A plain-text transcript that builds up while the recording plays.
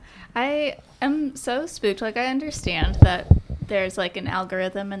I am so spooked. Like, I understand that there's like an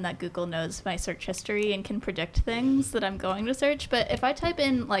algorithm and that Google knows my search history and can predict things that I'm going to search. But if I type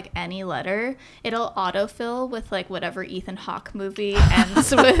in like any letter, it'll autofill with like whatever Ethan Hawke movie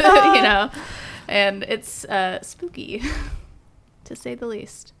ends with, and it's spooky, to say the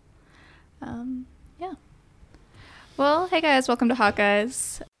least. Yeah. Well, hey guys, welcome to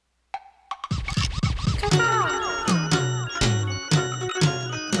Hawkeyes.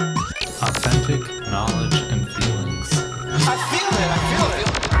 Authentic knowledge and feelings. I feel it.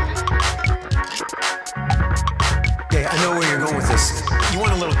 Okay, I know where you're going with this. You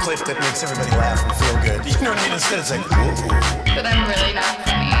want a little clip that makes everybody laugh and feel good. You know what I mean? Instead, it's like, whoa. But I'm really not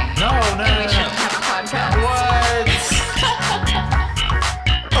funny. No. We shouldn't have a podcast. What?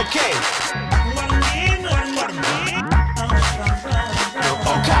 Okay.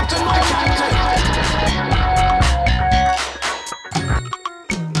 Oh, Captain, my Captain.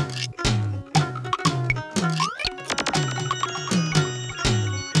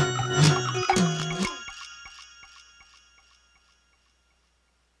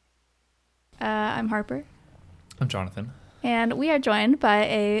 I'm Harper. I'm Jonathan. And we are joined by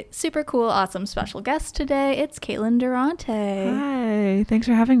a super cool, awesome special guest today. It's Caitlin Durante. Hi, thanks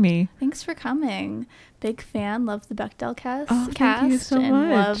for having me. Thanks for coming. Big fan, love the Bechdel cast. Thank you so and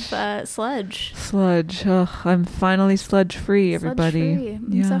much. Love Sludge. Sludge. I'm finally sludge free, everybody. Sludge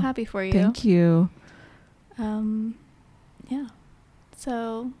free. I'm so happy for you. Thank you. Yeah.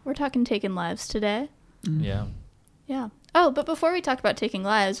 So we're talking Taking Lives today. Yeah. Yeah. Oh, but before we talk about taking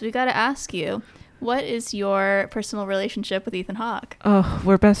lives, we got to ask you, what is your personal relationship with Ethan Hawke? Oh,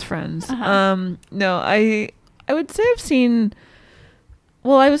 we're best friends. No, I would say I've seen.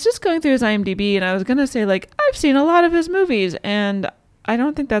 Well, I was just going through his IMDb, and I was gonna say like I've seen a lot of his movies, and I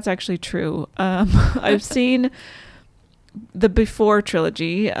don't think that's actually true. I've seen the Before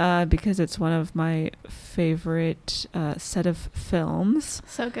trilogy because it's one of my favorite set of films.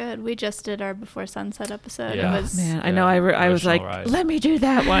 So good. We just did our Before Sunset episode. Yeah. It was Man, I know. I was like, Ride. let me do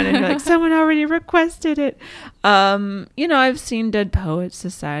that one, and you're like, someone already requested it. I've seen Dead Poets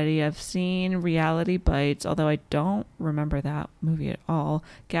Society. I've seen Reality Bites, although I don't remember that movie at all.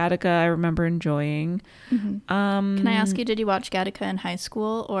 Gattaca, I remember enjoying. Mm-hmm. Can I ask you, did you watch Gattaca in high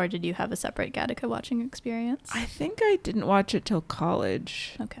school, or did you have a separate Gattaca watching experience? I think I didn't watch it till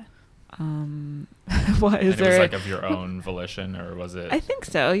college. Okay. Why is And it was there? like of your own volition, or was it? I think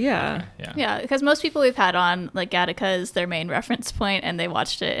so. Yeah. Okay, Yeah, because most people we've had on, like, Gattaca is their main reference point, and they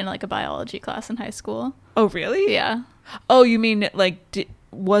watched it in like a biology class in high school. Oh, really? Yeah. Oh, you mean like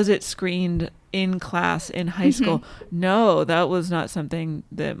was it screened in class in high school? No, that was not something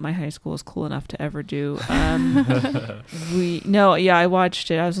that my high school was cool enough to ever do. I watched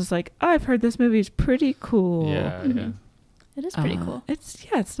it. I was just like, I've heard this movie is pretty cool. Yeah. It is pretty cool.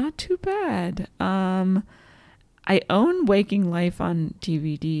 It's not too bad. I own Waking Life on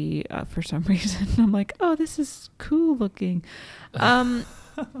DVD for some reason. I'm like, oh, this is cool looking.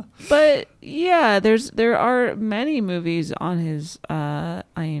 But yeah, there are many movies on his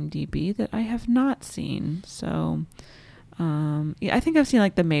IMDb that I have not seen. So I think I've seen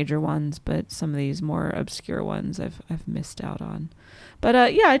like the major ones, but some of these more obscure ones I've missed out on. But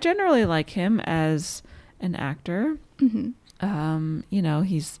I generally like him as an actor. Mm-hmm.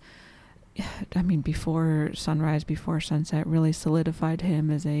 He's, Before Sunrise, Before Sunset really solidified him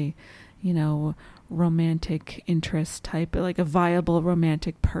as a, romantic interest type, like a viable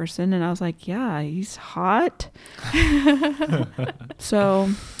romantic person. And I was like, yeah, he's hot. So,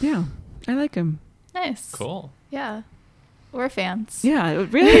 yeah, I like him. Nice. Cool. Yeah. We're fans. Yeah,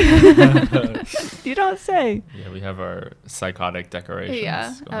 really? You don't say. Yeah, we have our psychotic decorations.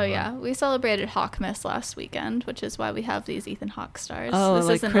 Yeah. going Oh, on. yeah. We celebrated Hawkmas last weekend, which is why we have these Ethan Hawke stars. Oh, This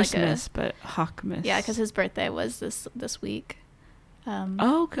like isn't Christmas, but Hawkmas. Yeah, because his birthday was this week.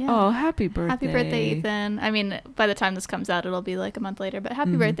 Okay. Yeah. Oh, happy birthday. Happy birthday, Ethan. I mean, by the time this comes out, it'll be like a month later, but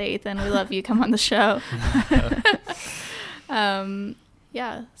happy birthday, Ethan. We love you. Come on the show.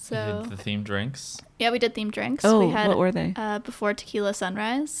 Yeah, so... You did the themed drinks. Yeah, we did themed drinks. Oh, we had, what were they? Before Tequila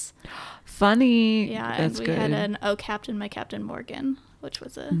Sunrise. Funny. Yeah, That's and we good. had an Oh Captain, My Captain Morgan, which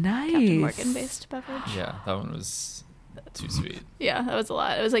was a Nice. Captain Morgan-based beverage. Yeah, that one was too sweet. Yeah, that was a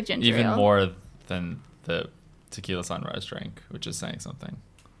lot. It was like ginger Even ale. more than the Tequila Sunrise drink, which is saying something.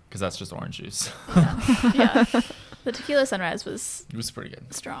 Because that's just orange juice. Yeah. The Tequila Sunrise was It was pretty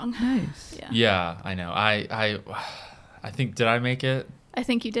good. strong. Nice. Yeah. Yeah, I know. I think, did I make it? I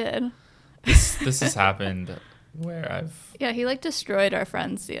think you did. This has happened where I've Yeah, he like destroyed our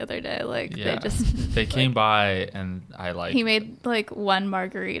friends the other day. Like yeah they just they came by and I like he made like one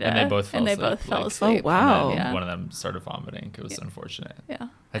margarita and they both fell asleep. fell like, asleep. Oh, wow. And then Yeah. one of them started vomiting. It was Yeah. unfortunate. Yeah.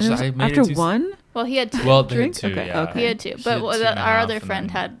 I And it was I made after it too, one? Well, he had two. Well, they Drink? had two. Okay, Yeah. okay. He had two, She but had well, two and a our half, other and friend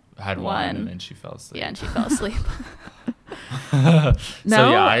then had one, one. and then she fell asleep. Yeah, and she fell asleep. So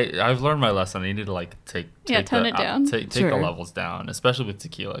No. yeah, I've learned my lesson. I need to like take tone it down. take the Sure. levels down, especially with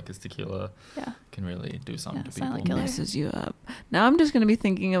tequila, because tequila Yeah. can really do something Yeah, to people. silent killer. Messes you up. Now I'm just going to be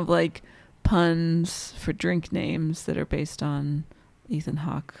thinking of like puns for drink names that are based on Ethan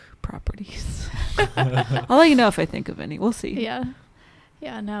Hawke properties. I'll let you know if I think of any. We'll see. Yeah.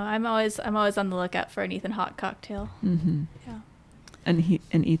 Yeah, no, I'm always on the lookout for an Ethan Hawke cocktail. Mm-hmm. Yeah.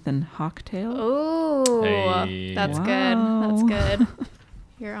 An Ethan Hawke tale. Oh, Hey. that's Wow. good. That's good.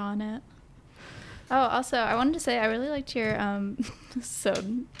 You're on it. Oh, also, I wanted to say I really liked your so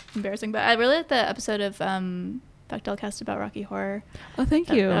embarrassing, but I really liked the episode of Bechdel Cast about Rocky Horror. Oh,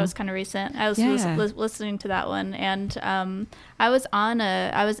 thank you. That was kind of recent. I was Yeah. listening to that one, and I was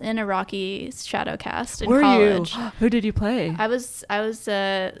in a Rocky shadow cast in Were college. you? Who did you play? I was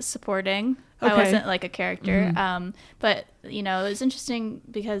supporting. I Okay. wasn't like a character. Mhm. But you know, it was interesting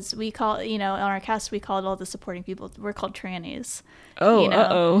because we call, you know, on our cast we called all the supporting people, we're called trannies. Oh, you know?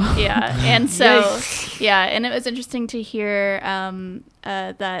 uh-oh. Yeah. And so Yikes. yeah, and it was interesting to hear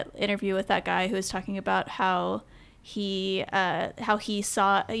that interview with that guy who was talking about how he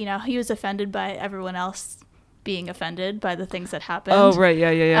saw, you know, he was offended by everyone else being offended by the things that happened. Oh, right.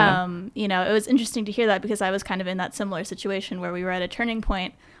 Yeah. You know, it was interesting to hear that because I was kind of in that similar situation where we were at a turning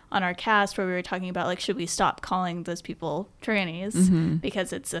point on our cast where we were talking about, like, should we stop calling those people trannies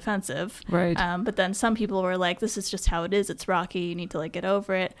because it's offensive? Right. But then some people were like, this is just how it is. It's Rocky. You need to, like, get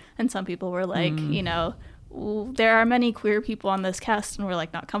over it. And some people were like, you know, there are many queer people on this cast and we're,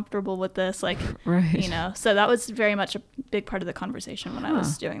 like, not comfortable with this. Like, Right. you know, so that was very much a big part of the conversation when I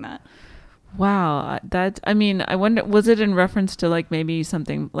was doing that. Wow. I mean, I wonder, was it in reference to like maybe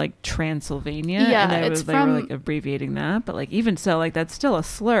something like Transylvania? Yeah, and it's they were from- like abbreviating that, but like even so, like that's still a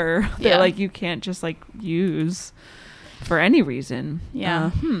slur that Yeah. like you can't just like use for any reason.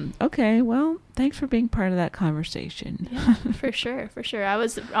 Yeah. Okay. Well, thanks for being part of that conversation. Yeah, for sure. I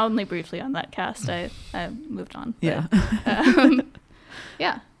was only briefly on that cast. I moved on. Yeah.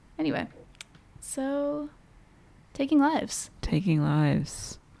 Yeah. Anyway, so Taking Lives. Taking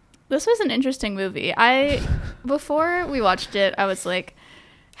Lives. This was an interesting movie. Before we watched it, I was like,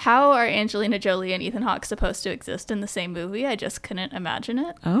 how are Angelina Jolie and Ethan Hawke supposed to exist in the same movie? I just couldn't imagine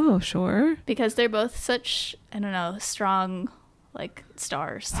it Oh, sure. because they're both such, I don't know, strong, like,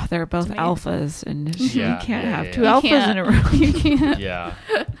 stars. Oh, they're both me. alphas, and Yeah, you can't yeah, have yeah, two yeah. You alphas can't. in a row. You can't. Yeah.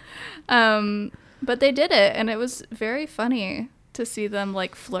 But they did it, and it was very funny to see them,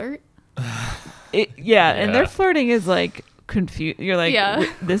 like, flirt. And Yeah. their flirting is like confused. You're like, Yeah.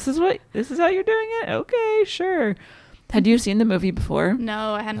 this is how you're doing it? Okay, sure. Had you seen the movie before?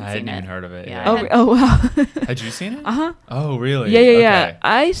 No, I hadn't I seen hadn't it. even heard of it. Yeah, Yeah. I Oh, had- oh wow. Had you seen it? Uh-huh. Oh, really? Yeah. Okay.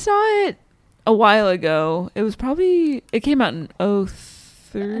 I saw it a while ago. It was probably, it came out in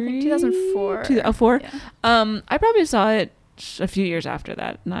 03. I think 2004. 2004. Yeah. I probably saw it a few years after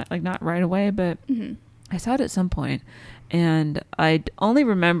that. Not right away, but Mhm. I saw it at some point, and I only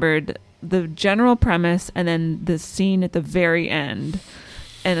remembered the general premise and then the scene at the very end,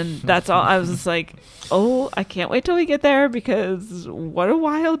 and then that's all. I was just like, oh, I can't wait till we get there because what a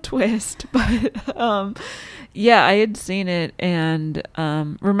wild twist. But yeah, I had seen it and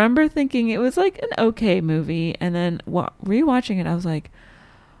remember thinking it was like an okay movie, and then rewatching it I was like,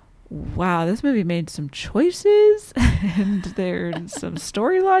 wow, this movie made some choices and there's some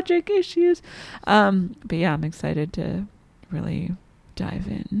story logic issues. But yeah, I'm excited to really dive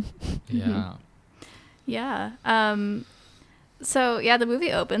in. Yeah. Yeah. So yeah, the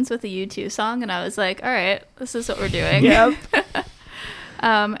movie opens with a U2 song, and I was like, all right, this is what we're doing. Yep.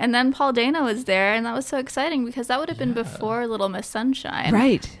 And then Paul Dano was there, and that was so exciting because that would have been Yeah. before Little Miss Sunshine.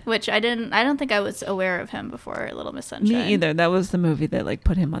 Right. Which I don't think I was aware of him before Little Miss Sunshine. Me either. That was the movie that like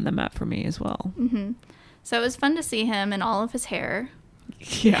put him on the map for me as well. Mm-hmm. So it was fun to see him in all of his hair.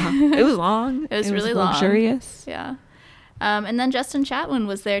 Yeah. It was long. It was really long. luxurious. Yeah. And then Justin Chatwin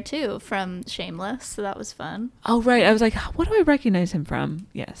was there too from Shameless, so that was fun. Oh, right. I was like, what do I recognize him from?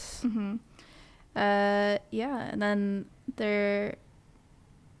 Yes. Mm-hmm. Yeah, and then they're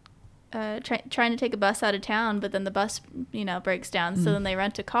trying to take a bus out of town, but then the bus, breaks down. So then they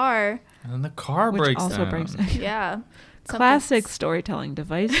rent a car. And then the car Which breaks also down. breaks down. Yeah. Classic storytelling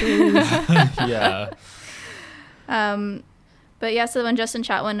devices. Yeah. But yeah, so when Justin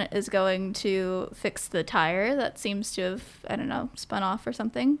Chatwin is going to fix the tire that seems to have, I don't know, spun off or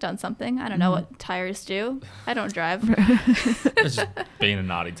something, done something. I don't know what tires do. I don't drive. It's just being a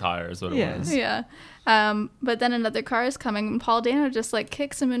naughty tire is what it Yeah. was. Yeah. But then another car is coming and Paul Dano just like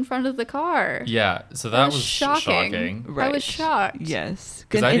kicks him in front of the car. Yeah, so that was shocking. shocking. I was shocked. Yes.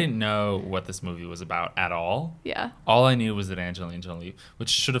 Because Good- I it- didn't know what this movie was about at all. Yeah. All I knew was that Angelina Jolie, which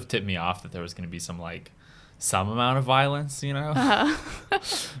should have tipped me off that there was going to be some amount of violence, you know.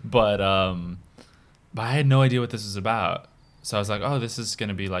 But I had no idea what this was about. So I was like, oh, this is going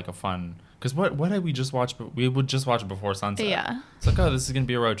to be like a fun. Because what did we just watch? We would just watch it before sunset. Yeah. It's like, oh, this is going to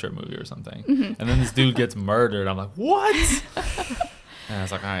be a road trip movie or something. And then this dude gets murdered. I'm like, what? And I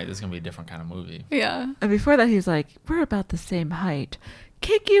was like, all right, this is going to be a different kind of movie. Yeah. And before that, he's like, we're about the same height.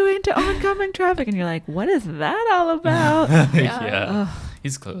 Kick you into oncoming traffic. And you're like, what is that all about? Yeah.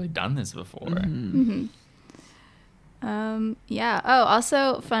 He's clearly done this before. Yeah. Oh,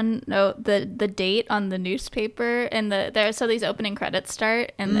 also fun note, the date on the newspaper and so these opening credits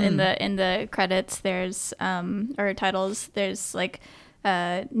start and in the credits there's or titles there's like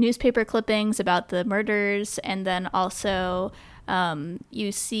newspaper clippings about the murders, and then also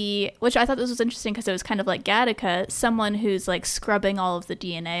you see, which I thought this was interesting because it was kind of like Gattaca, someone who's like scrubbing all of the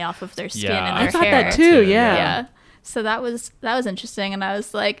DNA off of their skin Yeah, and I their thought hair. that too, yeah. Yeah. So that was interesting, and I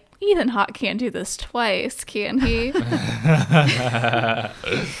was like, Ethan Hawke can't do this twice, can he?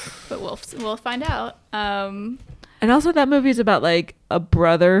 But we'll find out. And also that movie is about like a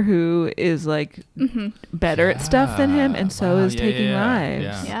brother who is like better at stuff than him, and so Wow, is taking lives.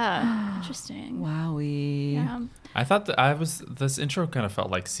 Yeah. Yeah, interesting. Wowie. Yeah. I thought this intro kind of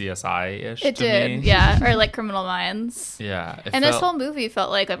felt like CSI-ish It to did, me. yeah, or like Criminal Minds. Yeah. And this whole movie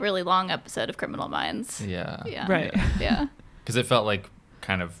felt like a really long episode of Criminal Minds. Yeah. Yeah. Right. Yeah. Because it felt like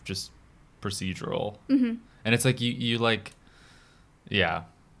kind of just procedural. And it's like you like, yeah.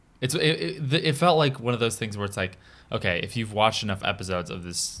 It felt like one of those things where it's like, okay, if you've watched enough episodes of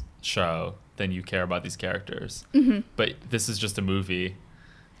this show, then you care about these characters. But this is just a movie.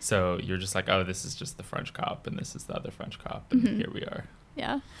 So you're just like, oh, this is just the French cop, and this is the other French cop, and here we are.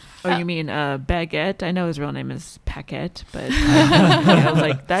 Yeah. Oh, you mean Baguette? I know his real name is Paquette, but I was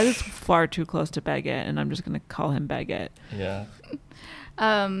like, that is far too close to Baguette, and I'm just going to call him Baguette. Yeah.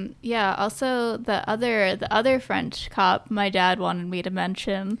 Yeah. Also, the other French cop, my dad wanted me to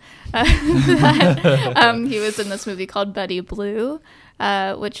mention that he was in this movie called Betty Blue,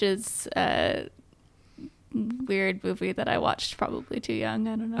 which is a weird movie that I watched probably too young.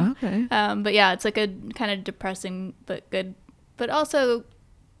 I don't know. Okay. But yeah, it's like a kind of depressing but good, but also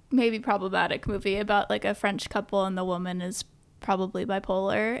maybe problematic movie about like a French couple and the woman is probably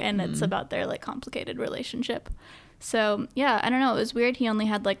bipolar, and it's about their like complicated relationship. So yeah, I don't know. It was weird. He only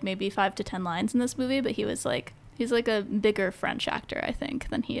had like maybe 5 to 10 lines in this movie, but he's like a bigger French actor, I think,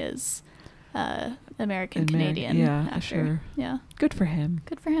 than he is American Canadian yeah, actor. sure. Yeah, Good for him.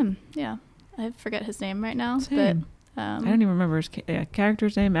 good for him. Yeah, I forget his name right now, Same. but I don't even remember his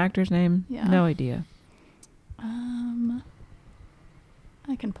character's name, actor's name. Yeah. No idea. I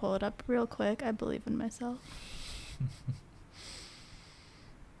can pull it up real quick. I believe in myself.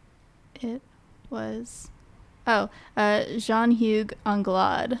 It was Jean-Hugues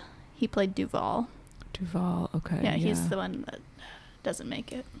Anglade. He played Duval. Duval. Okay. Yeah, he's the one that doesn't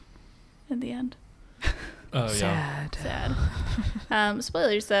make it in the end. Oh, Sad. Sad.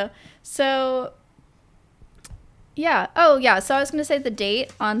 Spoilers though. So yeah. Oh yeah. So I was gonna say the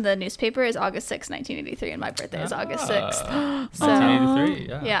date on the newspaper is August 6th, 1983, and my birthday is August 6th. So 1983,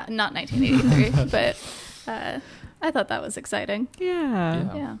 yeah. yeah, not 1983, but I thought that was exciting.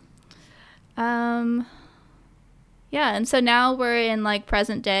 Yeah. Yeah. Yeah. Yeah, and so now we're in like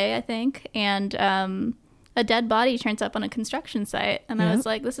present day, I think, and a dead body turns up on a construction site, and I was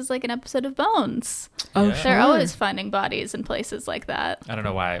like, this is like an episode of Bones. Oh, Yeah. sure. They're always finding bodies in places like that. I don't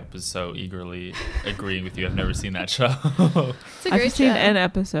know why I was so eagerly agreeing with you. I've never seen that show. It's a great I've seen show. an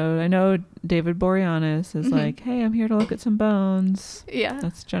episode. I know David Boreanaz is like, hey, I'm here to look at some bones. Yeah,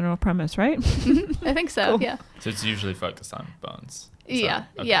 That's the general premise, right? I think so. Cool. Yeah. So it's usually focused on bones. So, Yeah,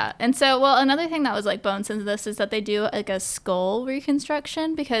 okay. yeah. And so, well, another thing that was like Bones in this is that they do like a skull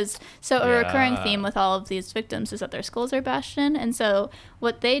reconstruction because a recurring Yeah. theme with all of these victims is that their skulls are bashed in. And so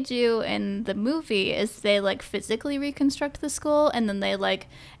what they do in the movie is they like physically reconstruct the skull and then they like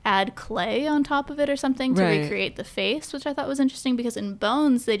add clay on top of it or something to Right. recreate the face, which I thought was interesting because in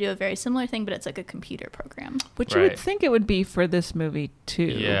Bones they do a very similar anything, but it's like a computer program. Which you would Right. think it would be for this movie too.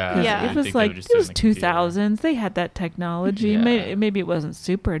 Yeah. 'Cause Yeah. It You'd was think they would like just it do it was in the computer. 2000s. They had that technology. Yeah. Maybe it wasn't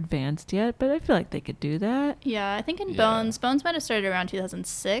super advanced yet, but I feel like they could do that. Yeah, I think in Yeah. Bones might have started around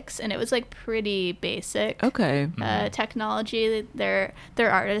 2006, and it was like pretty basic. Okay. Technology. Their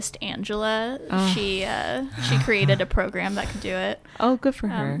artist Angela, Oh. she created a program that could do it. Oh, good for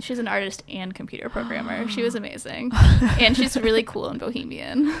her. She's an artist and computer programmer. She was amazing, and she's really cool and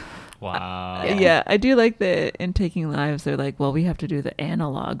bohemian. Wow. Yeah, I do like that in Taking Lives. They're like, well, we have to do the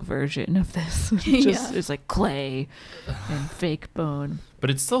analog version of this. Yeah. It's like clay and fake bone. But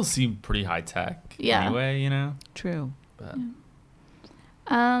it still seemed pretty high tech. Yeah. Anyway, you know. True. But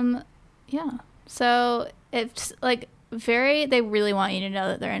Yeah. So it's like they really want you to know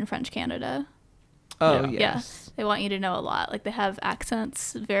that they're in French Canada. Oh, Yeah. yes. They want you to know a lot. Like they have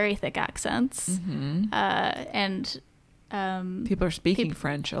accents, very thick accents, Mm-hmm. and People are speaking peop-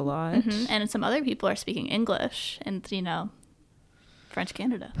 French a lot. and some other people are speaking English, and French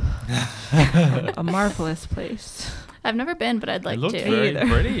Canada. A marvelous place. I've never been, but I'd like it looked to. very either.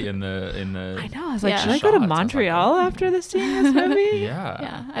 pretty in the. I know. I was like, Yeah. should I go to Shots, I was like, Montreal after seeing this movie? Yeah.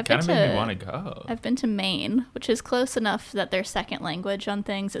 Yeah, It I've kind of been made me to- want to go. I've been to Maine, which is close enough that their second language on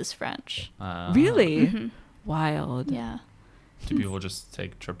things is French. Really? Wild. Yeah, Do people just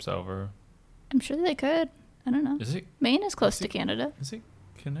take trips over? I'm sure they could. I don't know. Is it? Maine is close is to it- Canada. Is it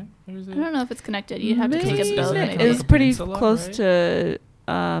connect? Or is it? I don't know if it's connected. You'd have to take Maine a boat. isn't it Maybe. like It's a pretty peninsula, close right? to.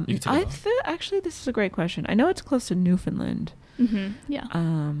 You could take a boat. Actually, this is a great question. I know it's close to Newfoundland. Yeah, But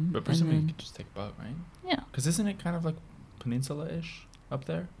and presumably you then- could just take a boat, right? yeah. Because isn't it kind of like peninsula-ish up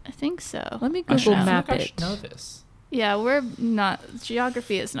there? I think so. Let me I Google feel map like I it. should know this. Yeah, we're not.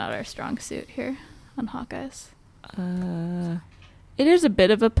 Geography is not our strong suit here on Hawkeyes. It is a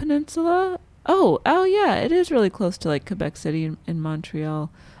bit of a peninsula. Oh, yeah, it is really close to like Quebec City and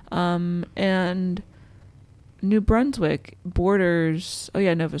Montreal, and New Brunswick borders. Oh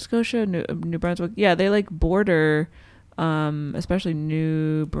yeah, Nova Scotia, New Brunswick. Yeah, they like border, especially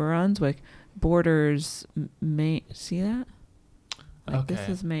New Brunswick borders Maine. See that? Like this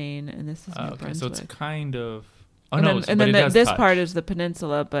Okay. is Maine and this is New Okay, Brunswick. so it's kind of. Oh and no, then, it's- and but then it does this touch. part is the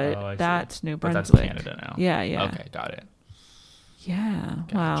peninsula, but Oh, I see. that's New But Brunswick. that's Canada now. Yeah, yeah. Okay, got it. Yeah.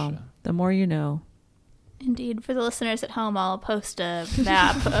 Wow. Gotcha. The more you know. Indeed, for the listeners at home, I'll post a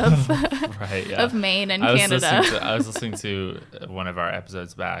map of Right. Yeah. of Maine and I was Canada. listening to one of our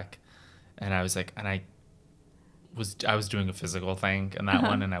episodes back, and I was like, I was doing a physical thing in that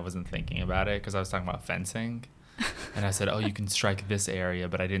one, and I wasn't thinking about it because I was talking about fencing, and I said, oh, you can strike this area,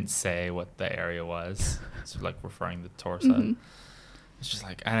 but I didn't say what the area was. So like referring to the torso. It's just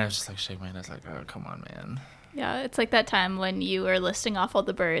like, and I was just like shaking my head. I was like, oh, come on, man. Yeah, it's like that time when you were listing off all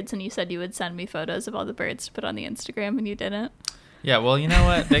the birds and you said you would send me photos of all the birds to put on the Instagram and you didn't. Yeah, well, you know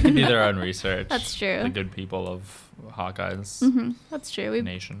what? They can do their own research. That's true. The good people of Hawkeyes That's true.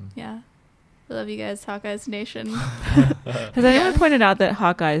 Nation. Yeah. We love you guys, Hawkeyes Nation. Has anyone pointed out that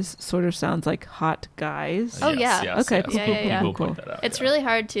Hawkeyes sort of sounds like hot guys? Oh, yeah. Okay, cool, Yeah. People cool. point that out, It's yeah. really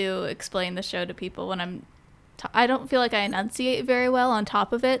hard to explain the show to people when I don't feel like I enunciate very well on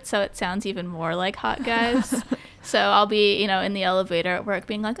top of it, so it sounds even more like Hot Guys. So I'll be, in the elevator at work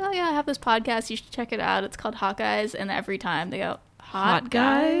being like, oh yeah, I have this podcast, you should check it out. It's called Hot Guys. And every time they go, Hot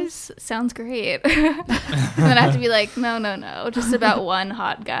Guys? Sounds great. And then I have to be like, no, just about one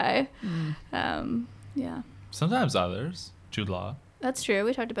hot guy. Yeah, Sometimes others. Jude Law. that's true.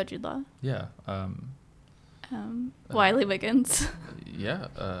 We talked about Jude Law. Yeah. Wiley Wiggins. Yeah.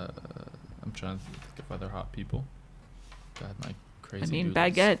 I'm trying to think of other hot people. God, my crazy. I mean, Jude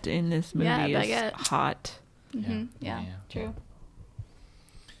Baguette in this movie Yeah, is Baguette. hot. Yeah, Yeah. true.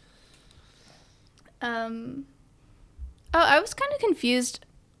 I was kind of confused.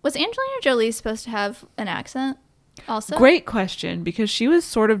 Was Angelina Jolie supposed to have an accent also? Great question, because she was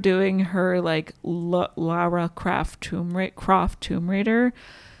sort of doing her like Lara Croft Tomb Raider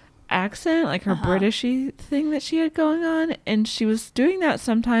accent, like her Britishy thing that she had going on, and she was doing that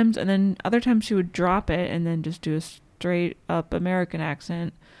sometimes, and then other times she would drop it and then just do a straight up American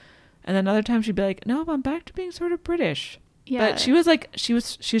accent, and then other times she'd be like, no, I'm back to being sort of British. Yeah. But she was like,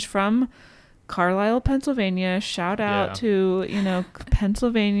 she's from Carlisle, Pennsylvania. Shout out Yeah. to,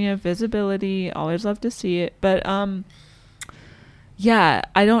 Pennsylvania visibility. Always love to see it. But yeah,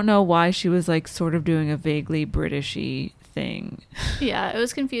 I don't know why she was like sort of doing a vaguely Britishy thing. Yeah, it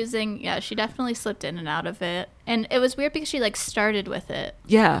was confusing. Yeah, she definitely slipped in and out of it. And it was weird because she like started with it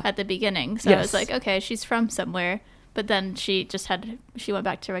Yeah. at the beginning. So I was Yes. like, okay, she's from somewhere. But then she went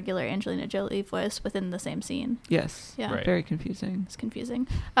back to regular Angelina Jolie voice within the same scene. Yes. Yeah. Right. Very confusing. It's confusing.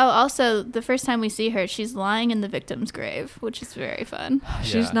 Oh, also, the first time we see her, she's lying in the victim's grave, which is very fun.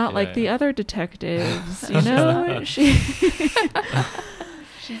 She's not like the yeah. other detectives, you know. She's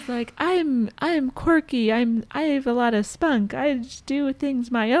like, I'm quirky. I have a lot of spunk. I just do things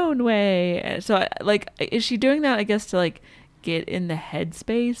my own way. So, like, is she doing that? I guess to like get in the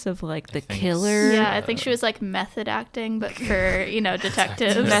headspace of like the think killer. Yeah, I think she was like method acting, but for,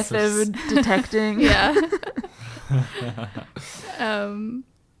 detectives. Method detecting. Yeah.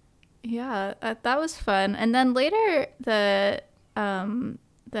 That was fun. And then later, the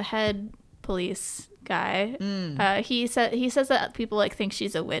head police guy, he says that people like think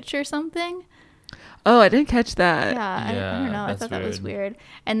she's a witch or something. Oh, I didn't catch that. Yeah, I don't know. I that's thought that was weird. weird.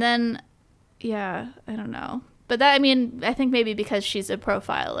 And then, I don't know. But that, I mean, I think maybe because she's a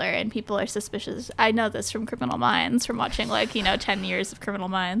profiler and people are suspicious. I know this from Criminal Minds, from watching 10 years of Criminal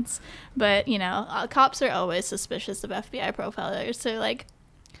Minds. But, cops are always suspicious of FBI profilers. So, like,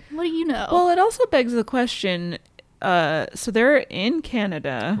 what do you know? Well, it also begs the question. So they're in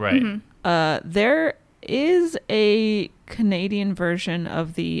Canada. Right. Mm-hmm. There is a Canadian version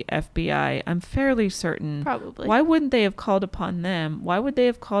of the FBI. I'm fairly certain. Probably. Why wouldn't they have called upon them? Why would they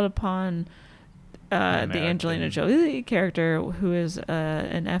have called upon the American. Angelina Jolie character, who is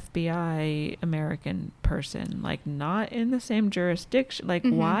an FBI American person, like not in the same jurisdiction? Like,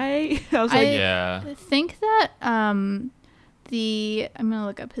 why? I was like, Yeah. I think that I'm gonna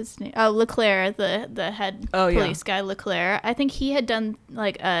look up his name. Oh, Leclerc, the head police guy, Leclerc. I think he had done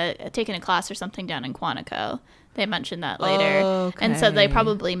taken a class or something down in Quantico. They mentioned that later, and so they Okay.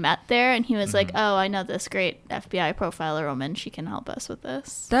 probably met there. And he was like, "Oh, I know this great FBI profiler woman. She can help us with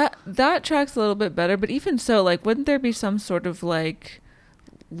this." that tracks a little bit better. But even so, like, wouldn't there be some sort of like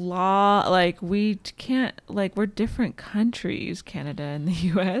law? Like, we can't, like, we're different countries, Canada and the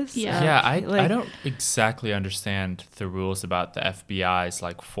U.S. Yeah. Yeah, I like- don't exactly understand the rules about the FBI's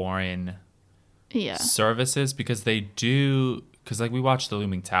like foreign Yeah, services, because they do, because like we watched The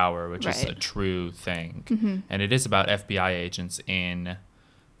Looming Tower, which is a Right. true thing, and it is about FBI agents in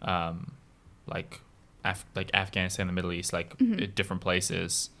like Afghanistan, the Middle East, like at different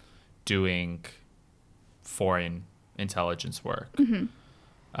places, doing foreign intelligence work.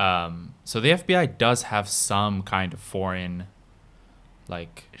 So the FBI does have some kind of foreign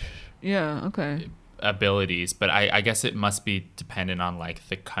like Yeah. Okay. abilities, but I guess it must be dependent on like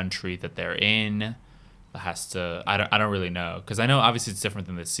the country that they're in. It has to. I don't really know, because I know obviously it's different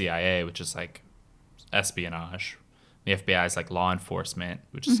than the CIA, which is like espionage. The FBI is like law enforcement,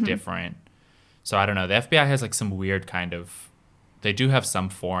 which is different. So I don't know. The FBI has like some weird kind of. They do have some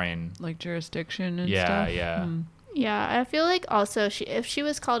foreign. Like jurisdiction and Yeah, stuff. yeah. yeah. I feel like also if she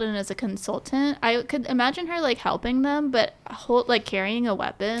was called in as a consultant, I could imagine her like helping them, but carrying a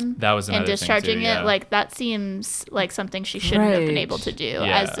weapon That was another and thing, discharging too, it, yeah. like that seems like something she shouldn't have been Right. able to do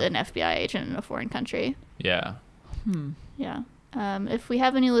Yeah. as an FBI agent in a foreign country. Yeah. Yeah. If we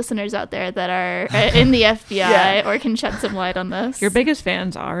have any listeners out there that are in the FBI Yeah. or can shed some light on this, Your biggest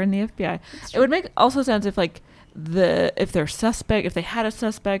fans are in the FBI. It would make also sense if like if they had a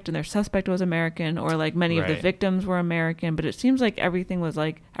suspect and their suspect was American, or like many of the Right. victims were American, but it seems like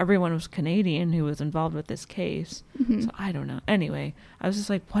everyone was Canadian who was involved with this case. So I don't know. Anyway, I was just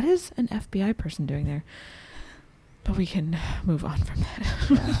like, what is an FBI person doing there? But we can move on from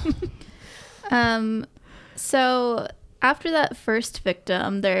that. So after that first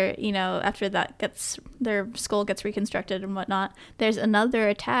victim, after that their skull gets reconstructed and whatnot, there's another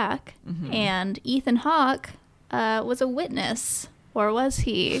attack, and Ethan Hawke was a witness, or was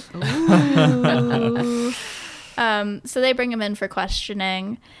he? So they bring him in for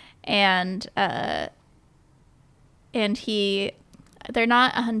questioning, and they're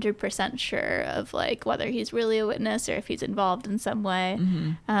not 100% sure of like whether he's really a witness or if he's involved in some way.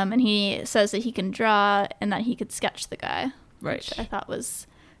 And he says that he can draw and that he could sketch the guy, Right. which I thought was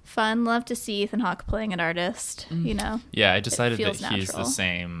fun. Love to see Ethan Hawke playing an artist, Yeah, I decided that feels he's natural. the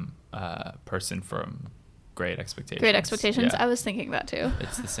same person from Great Expectations. Great Expectations. Yeah. I was thinking that too.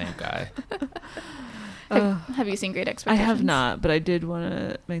 It's the same guy. Have you seen Great I Expectations? have not, but I did want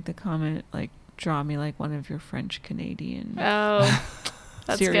to make the comment, like, draw me like one of your French Canadian Oh,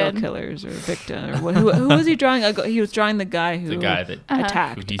 that's serial good. killers or victim or what, who was he drawing? He was drawing the guy who The guy that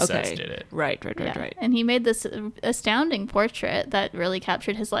attacked. who he says did it. Right. Yeah. And he made this astounding portrait that really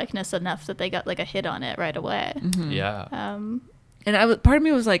captured his likeness enough that they got like a hit on it right away. Yeah. And part of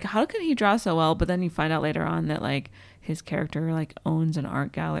me was like, how can he draw so well? But then you find out later on that like his character like owns an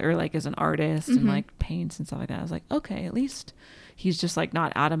art gallery or like is an artist and like paints and stuff like that. I was like, okay, at least he's just like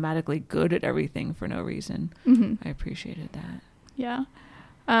not automatically good at everything for no reason. I appreciated that. Yeah.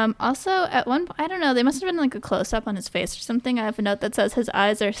 Also, at one point, I don't know, they must have been like a close up on his face or something. I have a note that says his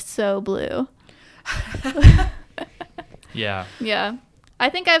eyes are so blue. Yeah. Yeah. I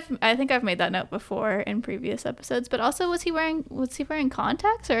think I've made that note before in previous episodes, but also was he wearing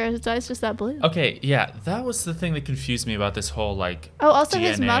contacts, or are his eyes just that blue? Okay, yeah, that was the thing that confused me about this whole like Oh, also DNA.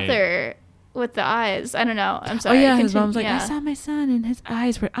 his mother with the eyes. I don't know. I'm Oh sorry. yeah, his mom's like, yeah. I saw my son and his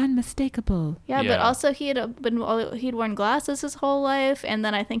eyes were unmistakable. Yeah, Yeah. but also he'd worn glasses his whole life, and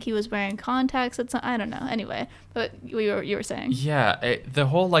then I think he was wearing contacts at some. I don't know. Anyway, but you were saying. Yeah, the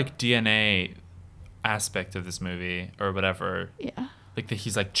whole like DNA aspect of this movie or whatever. Yeah. Like that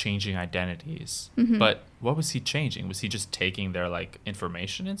he's like changing identities. Mm-hmm. But what was he changing? Was he just taking their like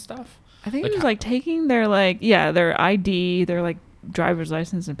information and stuff? I think Like he was how- like taking their like their ID, their like driver's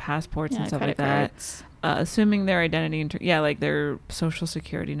license and passports and stuff like that. cards. Assuming their identity, like their social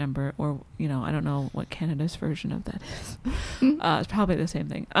security number, or I don't know what Canada's version of that is. It's probably the same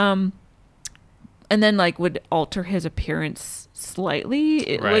thing. And then like would alter his appearance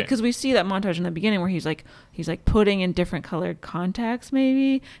slightly, Right. because we see that montage in the beginning where he's like putting in different colored contacts.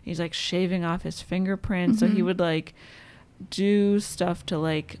 Maybe he's like shaving off his fingerprints, so he would like do stuff to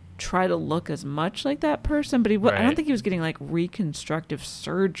like try to look as much like that person, but I don't Right. think he was getting like reconstructive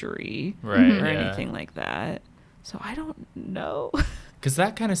surgery Right. or yeah. anything like that. So I don't know. Because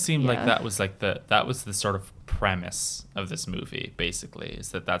that kind of seemed like Yeah. that was the sort of premise of this movie, basically, is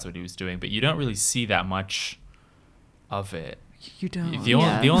that's what he was doing. But you don't really see that much of it. You don't. The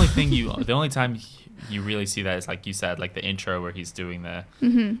only time you really see that is like you said, like the intro where he's doing the.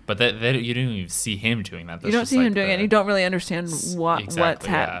 But you don't even see him doing that. You That's don't just see like him doing it. You don't really understand what's exactly,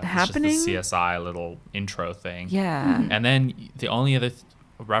 yeah. It's happening. just the CSI little intro thing. Yeah. And then the only other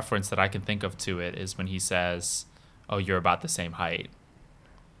reference that I can think of to it is when he says, "Oh, you're about the same height."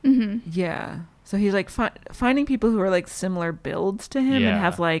 Yeah. So he's like finding people who are like similar builds to him and Yeah.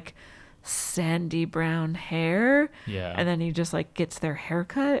 have like sandy brown hair. Yeah. And then he just like gets their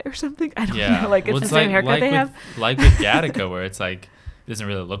haircut or something. I don't Yeah, know. Like it's well, the same haircut they with, have. Like with Gattaca, where it's like it doesn't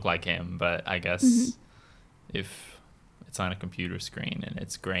really look like him, but I guess if it's on a computer screen and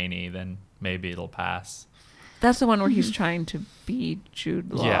it's grainy, then maybe it'll pass. That's the one where he's trying to be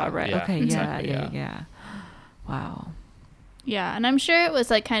Jude Law, Yeah, right? yeah, Okay, exactly, yeah. Wow. Yeah, and I'm sure it was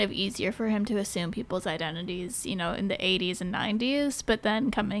like kind of easier for him to assume people's identities, in the 80s and 90s, but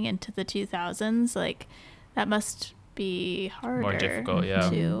then coming into the 2000s, like that must be harder. More difficult,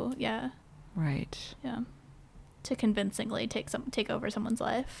 yeah. Right. To convincingly take over someone's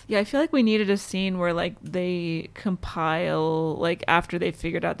life. Yeah, I feel like we needed a scene where like they compile like after they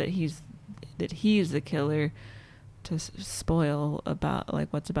figured out that he's the killer to spoil about like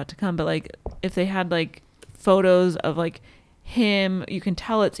what's about to come, but like if they had like photos of like him, you can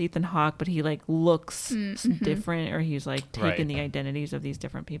tell it's Ethan Hawke, but he like looks different, or he's like taken Right. the identities of these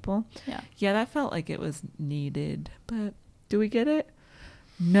different people. Yeah. That felt like it was needed, but do we get it?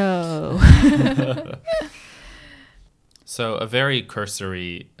 No. So a very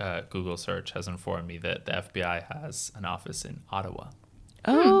cursory Google search has informed me that the FBI has an office in Ottawa.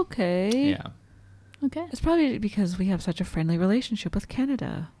 Okay. Yeah, Okay. It's probably because we have such a friendly relationship with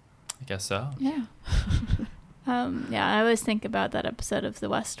Canada. I guess so. Yeah. I always think about that episode of The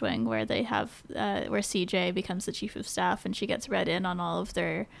West Wing where they have where CJ becomes the chief of staff and she gets read in on all of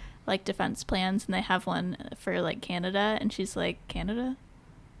their like defense plans, and they have one for like Canada, and she's like, Canada?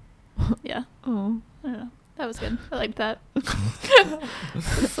 Yeah. Oh. I don't know. That was good. I liked that.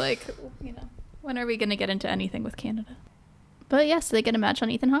 It's like, when are we going to get into anything with Canada? But yes, they get a match on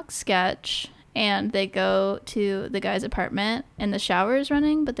Ethan Hawke's sketch, and they go to the guy's apartment, and the shower is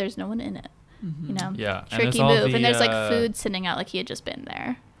running, but there's no one in it. Yeah, and Tricky there's all move. And there's like the, food sitting out like he had just been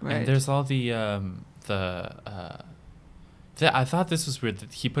there. Right. And there's all I thought this was weird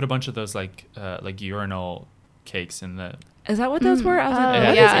that he put a bunch of those like urinal cakes in the. Is that what those were? I was like, Oh,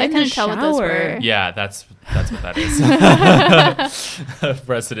 what yeah, is I in couldn't the tell what those shower? were. Yeah, that's what that is.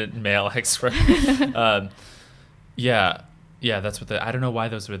 Resident male expert. Yeah, that's what I don't know why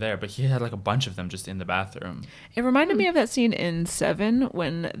those were there, but he had like a bunch of them just in the bathroom. It reminded me of that scene in Seven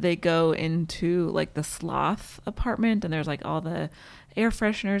when they go into like the sloth apartment and there's like all the air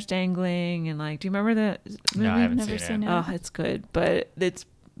fresheners dangling and like, do you remember that movie? No, I haven't Never seen seen it. it. Oh, it's good, but it's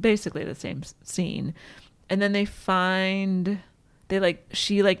basically the same scene. And then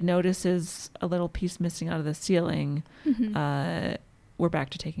she notices a little piece missing out of the ceiling. We're back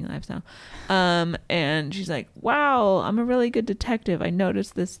to Taking Lives now. And she's like, wow, I'm a really good detective. I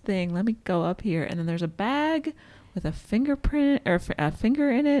noticed this thing. Let me go up here. And then there's a bag with a fingerprint or a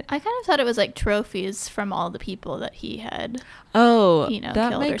finger in it. I kind of thought it was like trophies from all the people that he had. Oh, That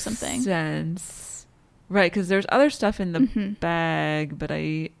killed makes or something. Sense. Right, because there's other stuff in the bag, but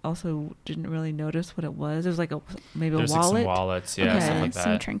I also didn't really notice what it was. It was like maybe There's a wallet. like some wallets, yeah, Okay. stuff like that.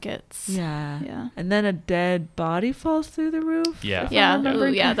 Some trinkets. Yeah. And then a dead body falls through the roof. Yeah.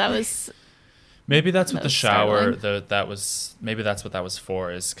 Yeah. That was. Maybe that's what That the was shower. startling. Maybe that's what that was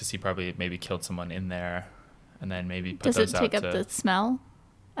for. Is because he probably maybe killed someone in there, and then maybe put Does those it take out up to. the smell?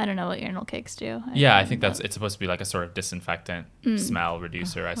 I don't know what urinal cakes do. Yeah, I think it's supposed to be like a sort of disinfectant smell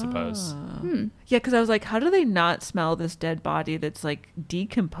reducer, I suppose. Yeah, because I was like, how do they not smell this dead body that's like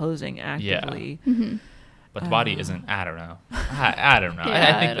decomposing actively? But the body isn't. I don't know. I don't know.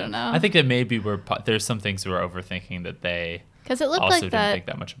 Yeah, I I don't know. I think that maybe there's some things we're overthinking that they Because it looked also like didn't that think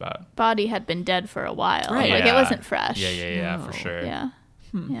that much about. body had been dead for a while. Right. Like it wasn't fresh. Yeah, No. for sure. Yeah.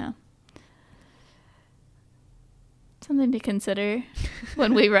 Yeah. Something to consider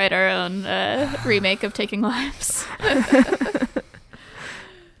when we write our own remake of Taking Lives.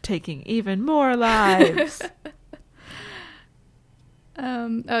 Taking even more lives.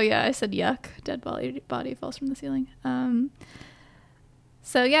 Oh yeah, I said yuck. Dead body falls from the ceiling.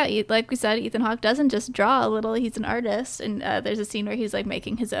 So yeah, like we said, Ethan Hawke doesn't just draw a little. He's an artist, and there's a scene where he's like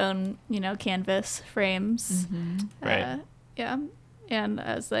making his own, canvas frames. Right. Yeah. And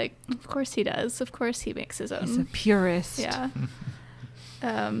I was like, of course he does. Of course he makes his own. He's a purist. Yeah.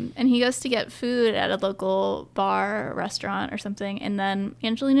 And he goes to get food at a local bar or restaurant or something, and then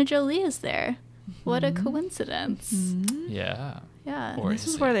Angelina Jolie is there. What a coincidence. Yeah. Yeah. Or This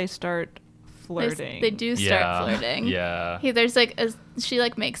is it? where they start flirting. They do start flirting. Yeah. There's like she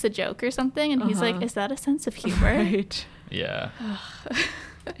like makes a joke or something, and he's like, "Is that a sense of humor?" Right. Yeah.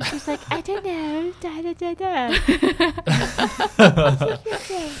 She's like, I don't know. Da, da, da, da.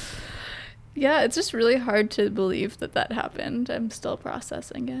 Yeah, it's just really hard to believe that happened. I'm still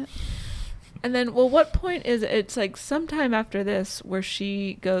processing it. And then, what point is it? It's like sometime after this where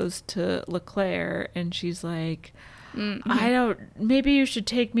she goes to LeClaire and she's like, maybe you should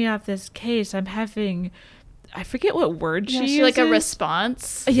take me off this case. I'm having, I forget what word she uses. Like a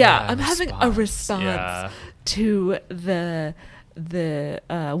response. Yeah, I'm having a response Yeah. to the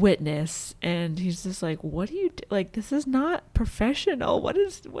witness, and he's just like, what do you do? Like, this is not professional.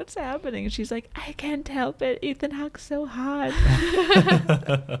 What's happening? And she's like, I can't help it, Ethan Hawke's so hot.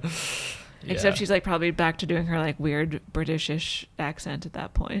 Except she's like probably back to doing her like weird Britishish accent at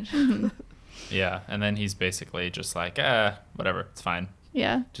that point. Yeah, and then he's basically just like, whatever, it's fine.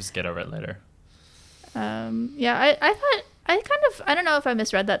 Yeah. Just get over it later. Yeah, I thought I don't know if I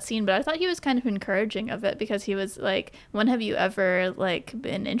misread that scene, but I thought he was kind of encouraging of it, because he was like, when have you ever like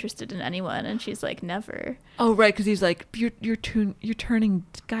been interested in anyone? And she's like, never. Oh, right, because he's like, you're turning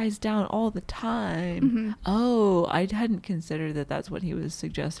guys down all the time. Oh, I hadn't considered that that's what he was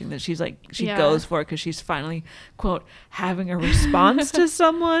suggesting, that she's like, she goes for it because she's finally, quote, having a response to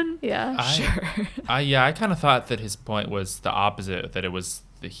someone. Yeah. Sure. I kind of thought that his point was the opposite, that it was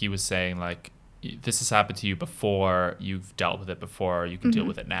that he was saying like, this has happened to you before, you've dealt with it before, you can deal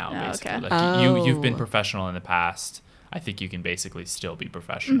with it now, basically. Okay. Like you've been professional in the past. I think you can basically still be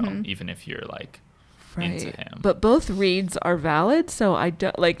professional, even if you're like into him. But both reads are valid, so I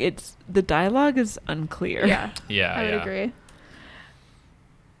don't like it's the dialogue is unclear. Yeah. Yeah, I would agree.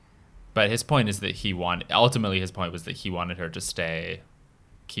 But his point is that ultimately his point was that he wanted her to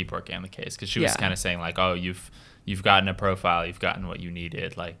keep working on the case, because she was kind of saying like, oh, you've gotten a profile, you've gotten what you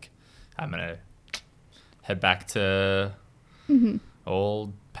needed, like I'm gonna head back to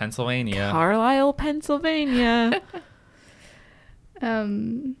old Pennsylvania. Carlisle, Pennsylvania.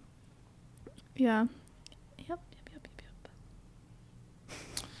 Yeah. Yep.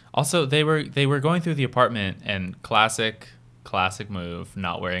 Also, they were going through the apartment, and classic move,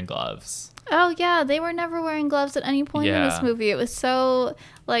 not wearing gloves. Oh yeah, they were never wearing gloves at any point in this Yeah. movie. It was so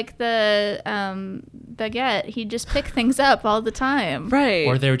like the Baguette. He'd just pick things up all the time. Right.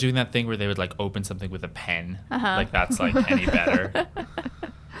 Or they were doing that thing where they would like open something with a pen. Like that's like any better.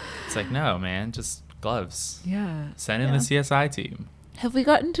 It's like, no, man, just gloves. Yeah. Send in the CSI team. Have we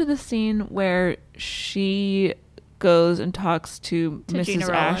gotten to the scene where she goes and talks to Mrs. Gina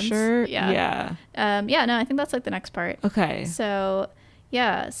Rollins? Asher? Yeah. Yeah. No, I think that's like the next part. Okay. So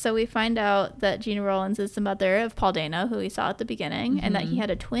we find out that Gina Rollins is the mother of Paul Dano, who we saw at the beginning, and that he had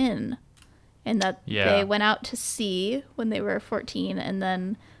a twin, and that they went out to sea when they were 14, and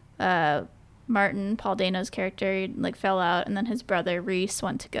then Martin, Paul Dano's character, like fell out, and then his brother Reese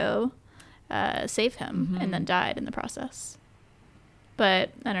went to go save him, and then died in the process.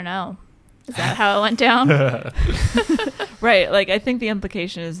 But I don't know. Is that how it went down? Right. Like, I think the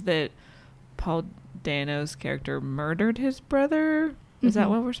implication is that Paul Dano's character murdered his brother. Is that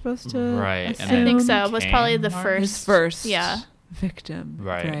what we're supposed to Right, and assume? I think so. It was probably the Martin? first. His first Yeah. victim.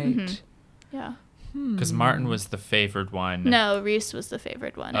 Right. Right. Yeah. Because Martin was the favored one. No, Reese was the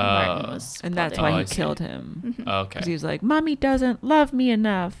favored one, and Martin was. And that's Claudine. why I he see. killed him. Okay. Because he was like, Mommy doesn't love me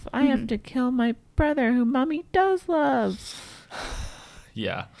enough. I have to kill my brother who Mommy does love.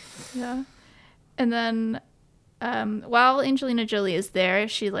 Yeah. Yeah. And then while Angelina Jolie is there,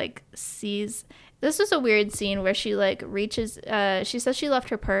 she like sees. This was a weird scene where she like reaches. She says she left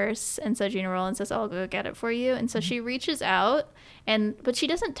her purse, and so Gina Rowland says, "I'll go get it for you." And so she reaches out, but she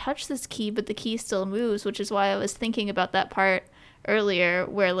doesn't touch this key, but the key still moves, which is why I was thinking about that part earlier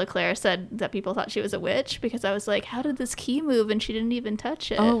where LeClaire said that people thought she was a witch, because I was like, how did this key move and she didn't even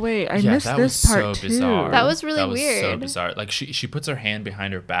touch it? Oh, wait. I Yeah, missed that this was part so too. bizarre. That was really so weird. bizarre. Like she puts her hand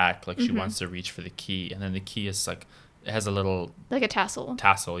behind her back, like she wants to reach for the key, and then the key is like it has a little Like a tassel.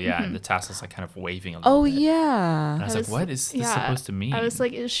 tassel, yeah, and the tassel's like kind of waving a little Oh, bit. yeah. And I was like, what is this supposed to mean? I was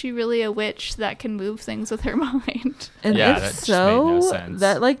like, is she really a witch that can move things with her mind? And Yeah, if that just so, made no sense.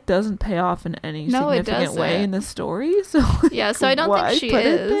 that like doesn't pay off in any No, it significant way doesn't. in the story. So like, Yeah, so I don't why think she put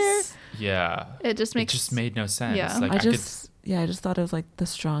it there? is. Yeah. It just It makes just made no sense. Yeah. Like I could just thought it was like the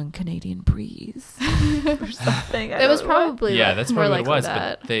strong Canadian breeze or something. it was probably yeah, like, that's more probably what it likely was.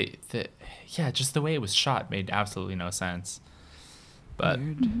 that. But yeah, just the way it was shot made absolutely no sense. But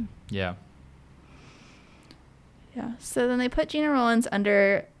Weird. yeah. Yeah. So then they put Gina Rowlands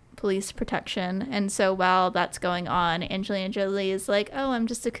under police protection, and so while that's going on, Angelina Jolie is like, "Oh, I'm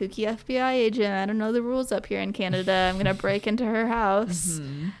just a kooky FBI agent. I don't know the rules up here in Canada. I'm gonna break into her house."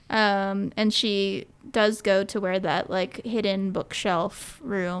 And she does go to where that like hidden bookshelf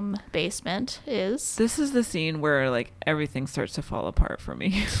room basement is. This is the scene where like everything starts to fall apart for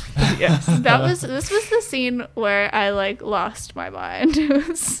me. Yes. This was the scene where I like lost my mind. It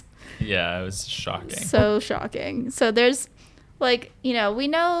was Yeah, it was shocking. so shocking. So there's like, you know, we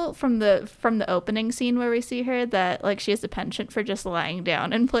know from the opening scene where we see her that like she has a penchant for just lying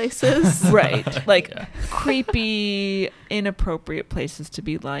down in places. Right. Like Yeah. creepy, inappropriate places to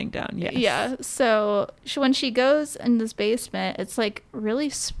be lying down. Yes. Yeah. So when she goes in this basement, it's like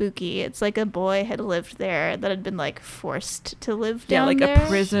really spooky. It's like a boy had lived there that had been like forced to live Yeah, down like there. a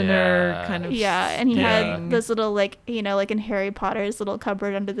prisoner Yeah. kind of. Yeah, and he Yeah. had this little like, you know, like in Harry Potter's little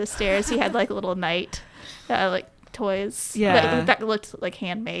cupboard under the stairs, he had like a little knight, like toys. Yeah. that looked like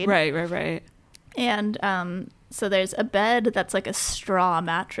handmade. Right. And so there's a bed that's like a straw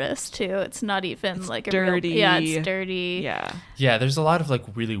mattress too. It's not even like a dirty. real, yeah, it's dirty. Yeah. Yeah, there's a lot of like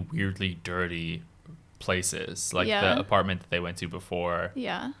really weirdly dirty places, like Yeah. the apartment that they went to before,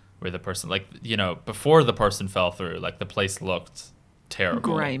 Yeah. where the person, like, you know, before the person fell through, like the place looked terrible.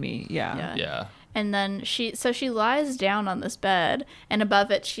 Grimy. Yeah. Yeah. And then she lies down on this bed, and above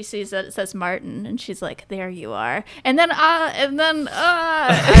it she sees that it says Martin, and she's like, "There you are." And then A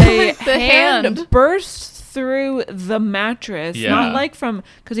the hand bursts through the mattress. Yeah. Not like from,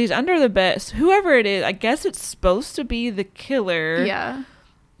 because he's under the bed. So whoever it is, I guess it's supposed to be the killer. Yeah.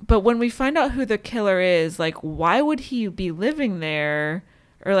 But when we find out who the killer is, like, why would he be living there?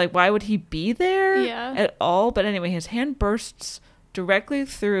 Or, like, why would he be there Yeah. at all? But anyway, his hand bursts directly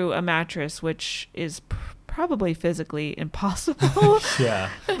through a mattress, which is probably physically impossible. Yeah.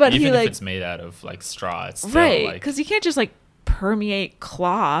 But Even he, if like, it's made out of like straw, it's still right, like, because you can't just, like, permeate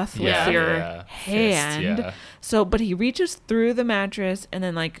cloth Yeah, with your yeah. hand. Fist, yeah. So, but he reaches through the mattress and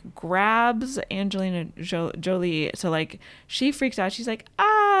then like grabs Angelina Jolie. So like she freaks out. She's like,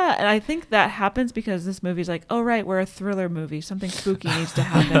 ah. And I think that happens because this movie's like, oh right, we're a thriller movie. Something spooky needs to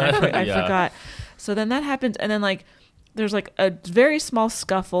happen. I Yeah. forgot. So then that happens, and then like there's like a very small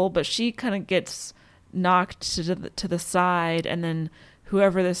scuffle, but she kind of gets knocked to the side, and then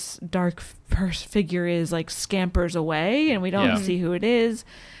whoever this dark figure is like scampers away, and we don't Yeah. see who it is.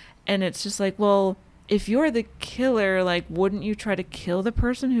 And it's just like, well, if you're the killer, like, wouldn't you try to kill the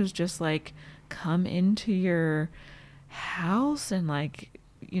person who's just like come into your house and like,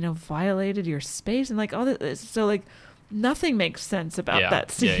 you know, violated your space and like all this? So like nothing makes sense about Yeah. that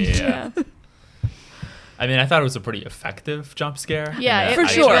scene. Yeah. I mean, I thought it was a pretty effective jump scare. Yeah, in it that For It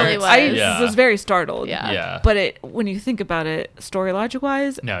sure. really was. I Yeah. was very startled. Yeah. Yeah. But when you think about it, story logic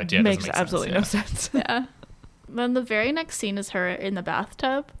wise, No, it doesn't makes make sense, absolutely yeah. no sense. Yeah. Then the very next scene is her in the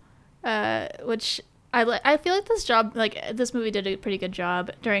bathtub, which I feel like this movie did a pretty good job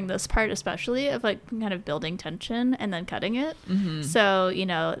during this part, especially of like kind of building tension and then cutting it. Mm-hmm. So you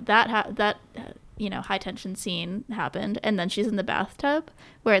know that high tension scene happened, and then she's in the bathtub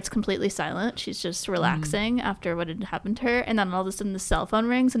where it's completely silent. She's just relaxing after what had happened to her, and then all of a sudden the cell phone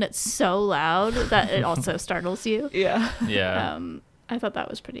rings, and it's so loud that it also startles you. Yeah. Yeah. I thought that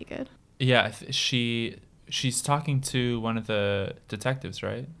was pretty good. Yeah, she's talking to one of the detectives,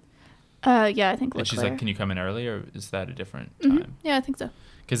 right? Yeah, I think And she's Leclerc. like, "Can you come in early, or is that a different time?" Yeah, I think so.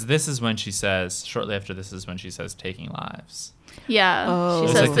 Because this is when she says, shortly after this is when she says, "Taking lives." Yeah, Oh. she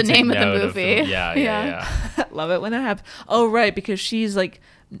It's says like the to take name of the note movie. Yeah. Love it when that happens. Oh, right, because she's like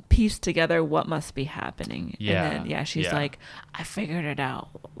pieced together what must be happening. Yeah, And then, she's yeah. like, I figured it out.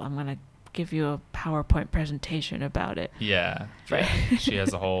 I'm going to give you a PowerPoint presentation about it. Yeah. Right. Yeah. She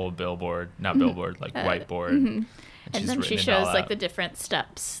has a whole whiteboard, like whiteboard. And she's then she written it shows all like out. the different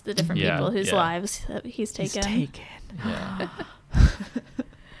steps, the different Yeah, people whose yeah. lives that he's He's taken. taken. Yeah.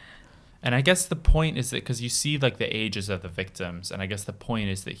 And I guess the point is that because you see like the ages of the victims, and I guess the point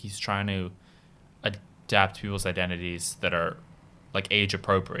is that he's trying to adapt people's identities that are like age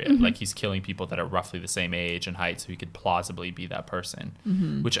appropriate. Like he's killing people that are roughly the same age and height, so he could plausibly be that person.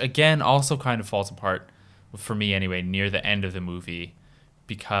 Which again also kind of falls apart for me anyway near the end of the movie,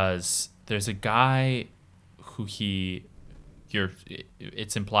 because there's a guy who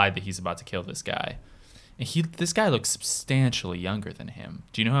it's implied that he's about to kill this guy. And this guy looks substantially younger than him.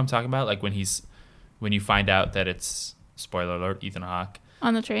 Do you know who I'm talking about? Like when you find out that it's, spoiler alert, Ethan Hawke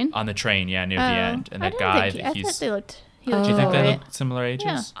On the train? on the train, near the end, and I that didn't guy think that I thought he's. they looked. He Do looked Do you think they right. look similar ages?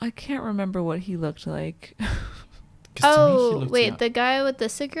 Yeah. I can't remember what he looked like. 'Cause to me, he Oh, looked wait, young. the guy with the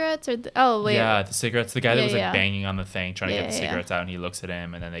cigarettes wait. Yeah, the cigarettes. The guy that Yeah, was like yeah. banging on the thing, trying to Yeah, get the yeah, yeah. cigarettes out, and he looks at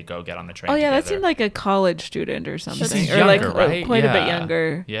him, and then they go get on the train. Oh, yeah, that together. seemed like a college student or something. He's or like younger, right? quite a bit Yeah.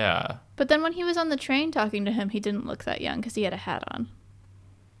 younger. Yeah. But then when he was on the train talking to him, he didn't look that young because he had a hat on.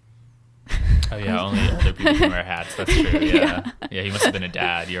 Oh yeah, only older people can wear hats. That's true. Yeah. Yeah, he must have been a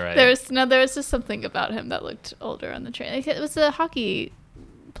dad. You're right. There was just something about him that looked older on the train. Like, it was the hockey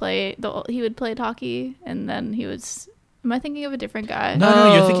play. He would play hockey, and then he was. Am I thinking of a different guy?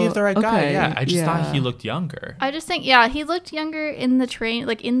 No, you're thinking of the right guy. okay, Yeah, I just thought yeah. he looked younger. I just think, he looked younger in the train.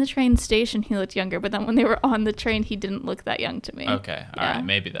 Like, in the train station, he looked younger. But then when they were on the train, he didn't look that young to me. Okay, all Yeah. right,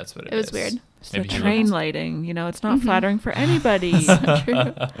 maybe that's what It was weird. It's Maybe the he train looked- lighting. It's not flattering for anybody.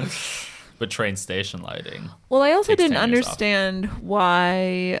 True. But train station lighting. Well, I also Takes didn't 10 years off. understand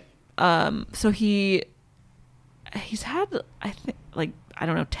why. So he's had, I think, like, I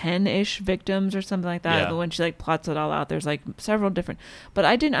don't know, 10-ish victims or something like that. Yeah. But when she like plots it all out, there's like several different. But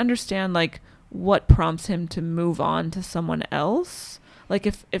I didn't understand like what prompts him to move on to someone else. Like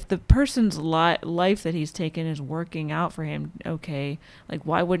if the person's life that he's taken is working out for him, okay. Like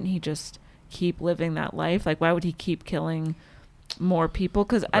why wouldn't he just keep living that life? Like why would he keep killing more people?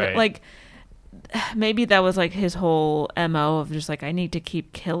 Because Right. like maybe that was like his whole MO of just like I need to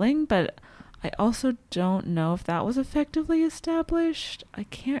keep killing, but I also don't know if that was effectively established. I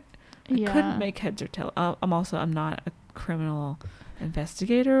Yeah. couldn't make heads or tail. I'm not a criminal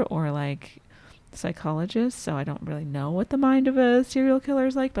investigator or like psychologist, so I don't really know what the mind of a serial killer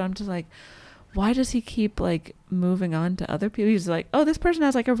is like, but I'm just like, why does he keep like moving on to other people? He's like, oh, this person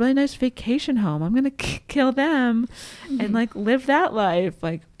has like a really nice vacation home. I'm going to kill them and like live that life.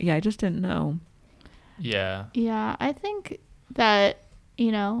 Like, yeah, I just didn't know. Yeah. Yeah, I think that,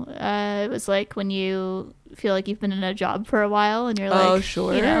 it was like when you feel like you've been in a job for a while and you're like, Oh,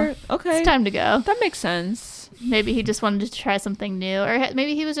 sure. Okay. it's time to go. That makes sense. Maybe he just wanted to try something new, or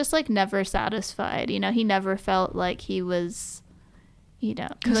maybe he was just like never satisfied. He never felt like he was,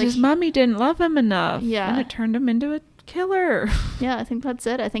 Because like, his mommy didn't love him enough. Yeah. And it turned him into a killer. yeah, I think that's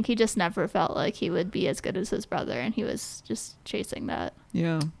it. I think he just never felt like he would be as good as his brother, and he was just chasing that.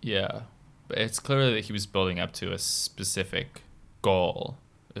 Yeah. Yeah. But it's clear that he was building up to a specific goal.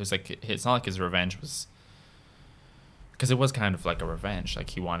 It was like, it's not like his revenge was, because it was kind of like a revenge. Like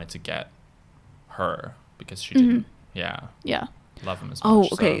he wanted to get her because she didn't, Yeah. love him as much. Oh,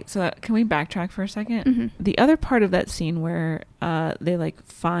 okay. So can we backtrack for a second? Mm-hmm. The other part of that scene where they like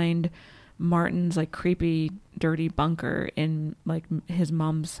find Martin's like creepy, dirty bunker in like his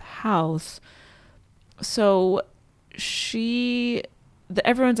mom's house. So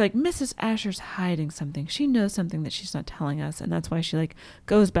everyone's like, Mrs. Asher's hiding something. She knows something that she's not telling us, and that's why she like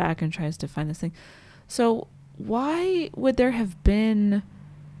goes back and tries to find this thing. So why would there have been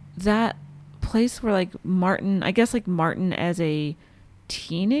that place where like Martin, I guess like Martin as a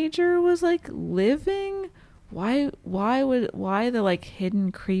teenager was like living? Why the like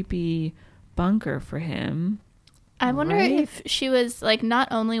hidden creepy bunker for him? I wonder Right? if she was like, not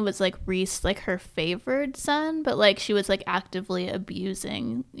only was like Reese like her favored son, but like she was like actively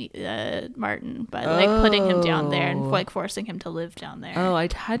abusing Martin by like putting him down there and Oh. like forcing him to live down there. Oh, I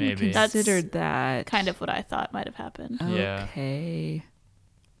hadn't Maybe. considered that. Kind of what I thought might have happened. Yeah. Okay.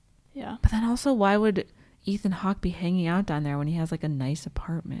 Yeah. But then also, why would Ethan Hawke be hanging out down there when he has like a nice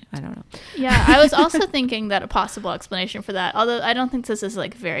apartment? I don't know. Yeah, I was also thinking that a possible explanation for that, although I don't think this is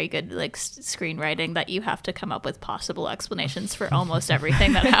like very good like screenwriting, that you have to come up with possible explanations for almost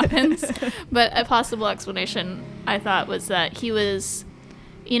everything that happens. But a possible explanation I thought was that he was,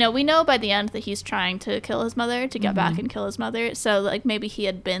 you know, we know by the end that he's trying to kill his mother, to get back and kill his mother. So like maybe he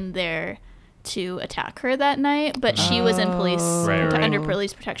had been there to attack her that night, but she was in under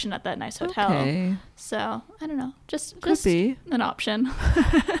police protection at that nice hotel. Okay. So I don't know, just be an option.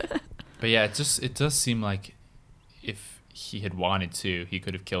 But yeah, it does seem like if he had wanted to, he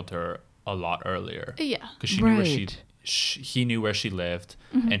could have killed her a lot earlier. Yeah, because she knew where he knew where she lived,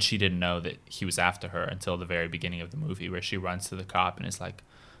 and she didn't know that he was after her until the very beginning of the movie, where she runs to the cop and is like,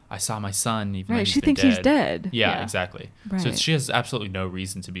 "I saw my son." Even though he's she been thinks he's dead. Yeah, exactly. Right. So she has absolutely no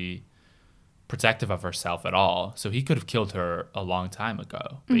reason to be protective of herself at all. So he could have killed her a long time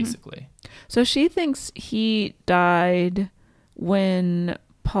ago, basically. So she thinks he died when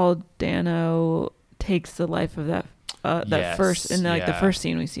Paul Dano takes the life of that Yes, first in like the first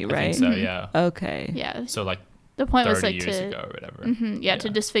scene we see, right? I think so, yeah. Okay. yeah. So like The point 30 was like years to ago or whatever. to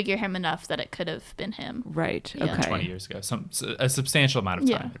disfigure him enough that it could have been him. Right. Yeah. Okay. 20 years ago. A substantial amount of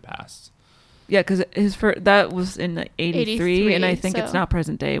time Yeah. had passed. Yeah, because that was in like 83, and I think it's so- not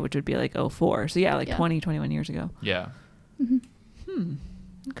present day, which would be like 04. So yeah, like Yeah. 21 years ago. Yeah.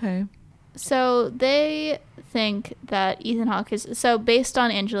 Okay. So they think that Ethan Hawke is, so based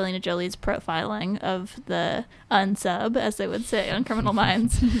on Angelina Jolie's profiling of the unsub, as they would say on Criminal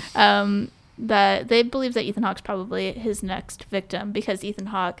Minds, that they believe that Ethan Hawke's probably his next victim, because Ethan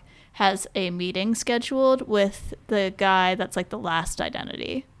Hawke has a meeting scheduled with the guy that's like the last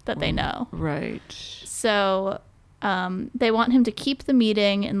identity that they know. Right. So they want him to keep the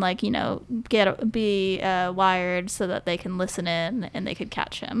meeting and like, you know, be wired so that they can listen in and they could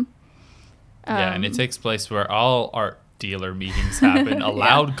catch him. Yeah, and it takes place where all art dealer meetings happen. A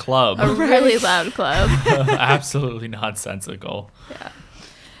loud club. A really loud club. Absolutely nonsensical.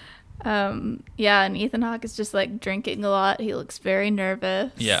 Yeah, and Ethan Hawke is just like drinking a lot. He looks very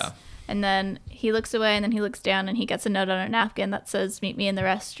nervous. Yeah. And then he looks away, and then he looks down, and he gets a note on a napkin that says, "Meet me in the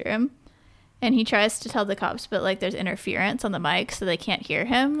restroom." And he tries to tell the cops, but like there's interference on the mic, so they can't hear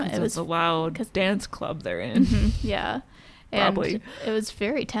him. It was a loud dance club they're in. Yeah. And Probably. it was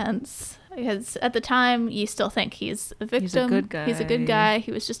very tense, because at the time you still think he's a victim. He's a good guy. He's a good guy.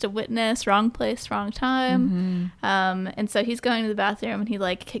 He was just a witness, wrong place, wrong time. And so he's going to the bathroom, and he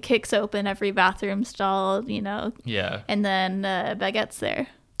like kicks open every bathroom stall, you know. Yeah. And then Baguette's there.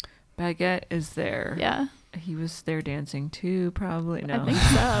 Baguette is there. Yeah. He was there dancing too, probably. No.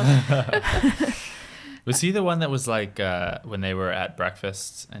 I think so. Was he the one that was like when they were at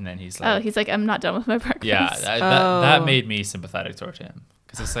breakfast and then he's like, Oh, he's like, "I'm not done with my breakfast." yeah, that made me sympathetic toward him,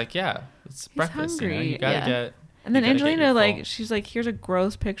 because it's like, yeah, it's breakfast. You know? hungry. You gotta Yeah. get. And then you gotta get Angelina, your like, full- she's like, here's a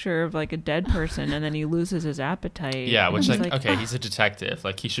gross picture of like a dead person, and then he loses his appetite. Yeah, And which he's like okay, he's a detective.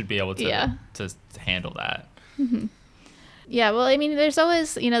 Like he should be able to Yeah. to handle that. Yeah, well, I mean, there's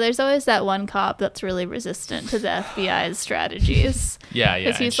always that one cop that's really resistant to the FBI's strategies. Yeah, yeah.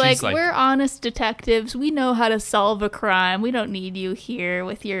 Because and he's she's like, "We're honest detectives. We know how to solve a crime. We don't need you here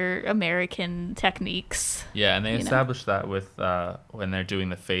with your American techniques." Yeah, and they you know. established that with when they're doing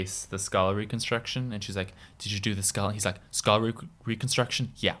the skull reconstruction, and she's like, "Did you do the skull?" And he's like, "Skull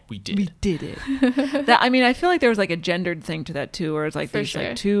reconstruction? Yeah, we did." We did it. I mean, I feel like there was like a gendered thing to that too, where it's like For these sure.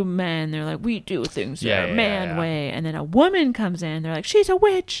 like two men, they're like, we do things the Yeah, yeah, man yeah. way, and then a woman comes in, they're like, she's a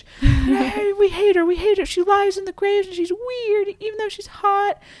witch. Hey, we hate her. She lies in the graves and she's weird, even though she's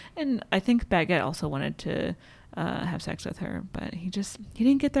hot. And I think Baguette also wanted to have sex with her, but he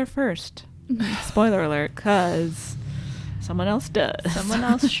didn't get there first. Spoiler alert, because someone else does. Someone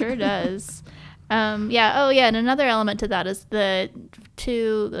else sure does. Yeah. Oh, yeah. And another element to that is the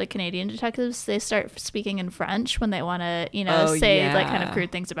two Canadian detectives. They start speaking in French when they want to, say like kind of yeah.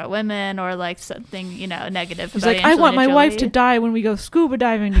 crude things about women or like something, negative. He's about like, I want my Angelina wife to Jolie." die when we go scuba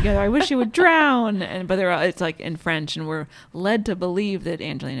diving together. I wish she would drown. But it's like in French, and we're led to believe that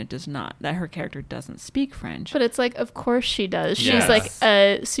Angelina that her character doesn't speak French. But it's like, of course she does. She's Yes. like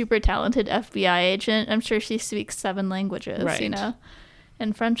a super talented FBI agent. I'm sure she speaks 7 languages, Right.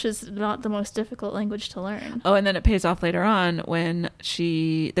 And French is not the most difficult language to learn. Oh, and then it pays off later on when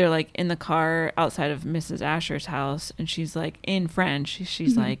they're like in the car outside of Mrs. Asher's house, and she's like in French.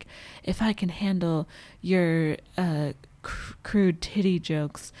 She's like, if I can handle your crude titty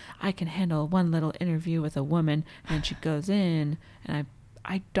jokes, I can handle one little interview with a woman. And she goes in, and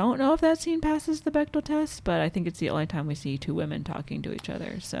I don't know if that scene passes the Bechdel test, but I think it's the only time we see two women talking to each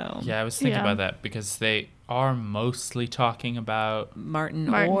other. So Yeah, I was thinking Yeah. about that because they are mostly talking about Martin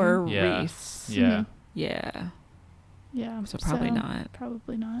Martin. or Yeah. Reese. yeah. Yeah. Yeah. So probably not.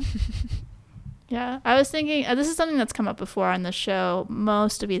 Probably not. Yeah, I was thinking, this is something that's come up before on the show.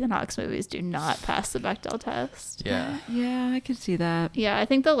 Most of Ethan Hawke's movies do not pass the Bechdel test. Yeah. Yeah, I could see that. Yeah, I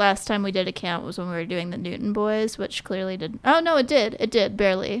think the last time we did a count was when we were doing the Newton Boys, which clearly didn't. Oh, no, it did. It did,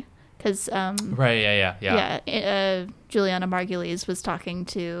 barely. Because, Right, yeah. Juliana Margulies was talking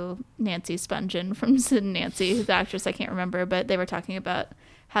to Nancy Spungen from Sid and Nancy, the actress I can't remember, but they were talking about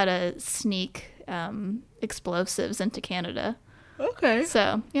how to sneak explosives into Canada. Okay.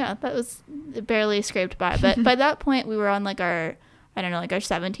 So, yeah, that was barely scraped by. But by that point, we were on like our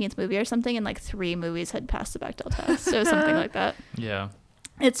 17th movie or something, and like 3 movies had passed the Bechdel test. So something like that. Yeah.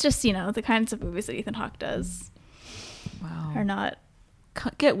 It's just, the kinds of movies that Ethan Hawke does are not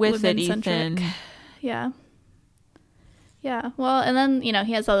Get with it, women-centric. Ethan. Yeah. Yeah. Well, and then,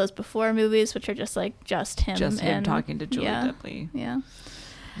 he has all those before movies, which are just him. Just him and, talking to Julie yeah, Dudley. Yeah.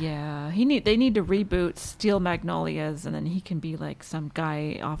 Yeah, they need to reboot Steel Magnolias, and then he can be like some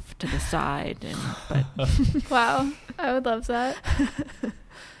guy off to the side. But Wow, I would love that.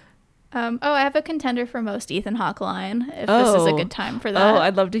 I have a contender for most Ethan Hawke line. If this is a good time for that. Oh,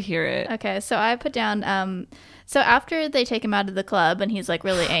 I'd love to hear it. Okay, so I put down. So after they take him out of the club and he's like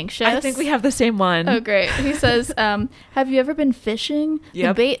really anxious. I think we have the same one. Oh, great. He says, "Have you ever been fishing?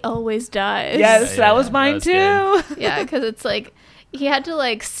 Yep. The bait always dies." Yes, Yeah, that was that mine was too. good. Yeah, because it's like he had to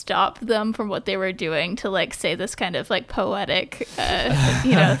like stop them from what they were doing to like say this kind of like poetic,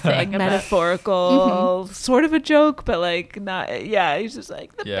 thing, Like about, metaphorical, sort of a joke, but like not. Yeah, he's just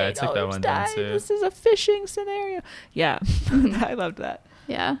like the Yeah, I bait took that always one down dies. too. This is a fishing scenario. Yeah, I loved that.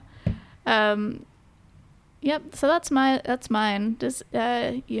 Yeah. Yep. So that's mine. Does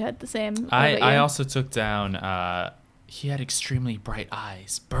you had the same? What I about you? also took down he had extremely bright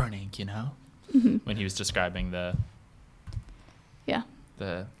eyes burning, when he was describing the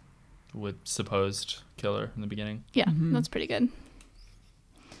supposed killer in the beginning. Yeah, that's pretty good.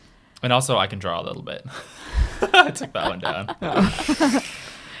 And also I can draw a little bit. I took that one down.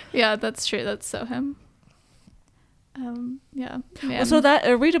 Yeah, that's true. That's so him. Yeah. Well, so that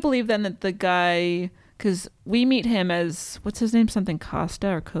are we to believe then that the guy, because we meet him as what's his name, something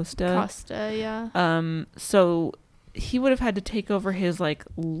Costa. Costa, yeah. So he would have had to take over his like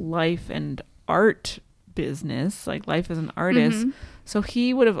life and art business, like life as an artist. So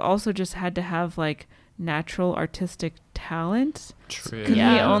he would have also just had to have like natural artistic talent. True. Can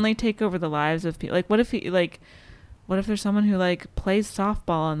Yeah. he only take over the lives of people? Like, what if there's someone who like plays softball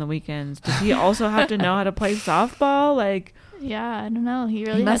on the weekends? Does he also have to know how to play softball? Like, Yeah, I don't know. He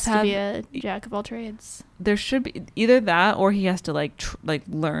really must has to be a jack of all trades. there should be either that, or he has to like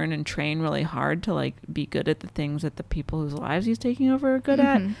learn and train really hard to like be good at the things that the people whose lives he's taking over are good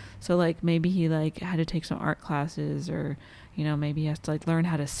at. So like maybe he like had to take some art classes, or maybe he has to like learn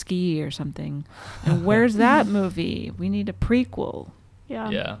how to ski or something. And where's that movie? We need a prequel.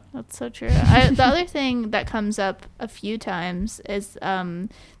 Yeah, that's so true. The other thing that comes up a few times is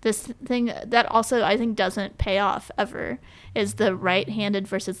this thing that also I think doesn't pay off ever is the right-handed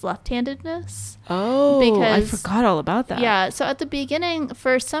versus left-handedness. Oh, I Because- forgot all about that. Yeah, so at the beginning,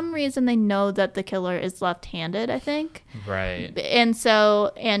 for some reason, they know that the killer is left-handed, I think. Right.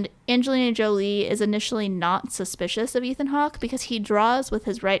 And Angelina Jolie is initially not suspicious of Ethan Hawke because he draws with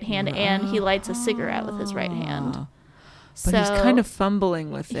his right hand and he lights a cigarette with his right hand. But he's kind of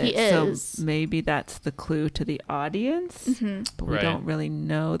fumbling with it. He is. So maybe that's the clue to the audience. But we Right. don't really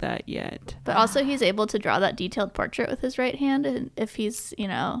know that yet. But also, he's able to draw that detailed portrait with his right hand, and if he's,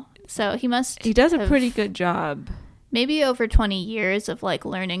 so he must. He does a have pretty good job. Maybe over 20 years of like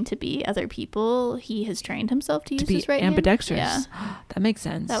learning to be other people, he has trained himself to use To be his right ambidextrous. hand. That makes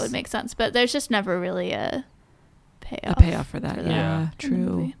sense. That would make sense. But there's just never really a payoff. a payoff for that. for Yeah, Yeah. in the true.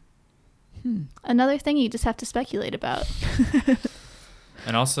 movie. Another thing you just have to speculate about.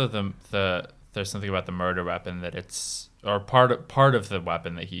 And also there's something about the murder weapon that part of the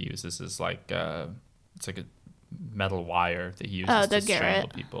weapon that he uses is like it's like a metal wire that he uses Oh, the to strangle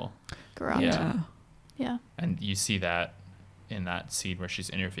Garrett. people. Garage. Yeah. Yeah. And you see that in that scene where she's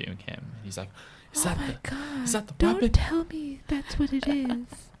interviewing him. And he's like, "Is Oh that the Don't weapon?" tell me that's what it is.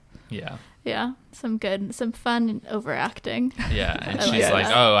 Yeah. Yeah. Some fun overacting. Yeah, and I she's like like,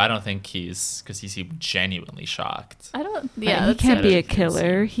 that. "Oh, I don't think because he seemed genuinely shocked." I don't. He Yeah. that's can't it. be a it.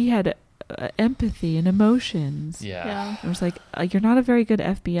 killer. He had empathy and emotions. Yeah. Yeah. I was like, you're not a very good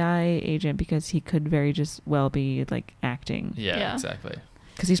FBI agent, because he could very just well be like acting. Yeah, Yeah. exactly.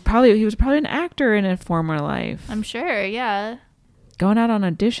 Because he was probably an actor in a former life. I'm sure. Yeah. Going out on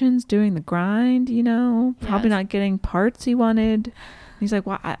auditions, doing the grind, probably Yes. not getting parts he wanted. He's like,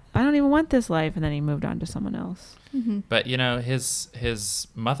 well, I don't even want this life. And then he moved on to someone else. But you know, his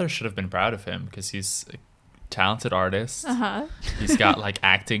mother should have been proud of him because he's a talented artist. He's got like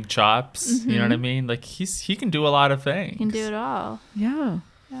acting chops. You know what I mean? Like he can do a lot of things. He can do it all. Yeah.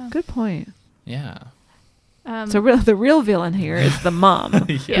 Good point. Yeah. So the real villain here is the mom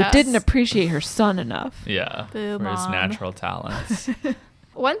who Yes. didn't appreciate her son enough. Yeah. Boo, for his Mom. natural talents.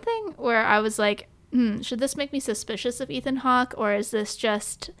 One thing where I was like, should this make me suspicious of Ethan Hawke, or is this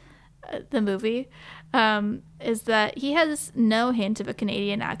just the movie? Is that he has no hint of a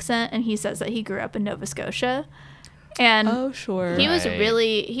Canadian accent, and he says that he grew up in Nova Scotia. And Oh, sure. he was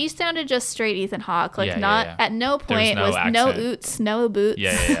Right. he sounded just straight Ethan Hawke, like Yeah, not yeah. at no point no was no accent. oots, no boots.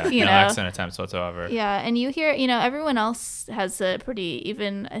 Yeah. you No know, accent attempts whatsoever. yeah, and you hear, everyone else has a pretty,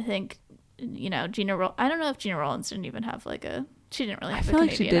 even I think, Gina. I don't know if Gina Rollins didn't even have she didn't really I have a feel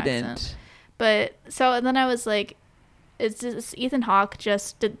like she Canadian didn't. accent. But so and then I was like, is this Ethan Hawke?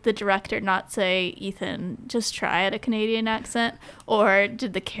 Did the director not say, Ethan, just try at a Canadian accent, or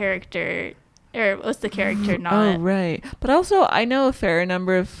did the character? Or was the character not? Oh, right. But also, I know a fair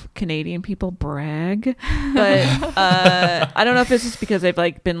number of Canadian people brag, but I don't know if it's just because they've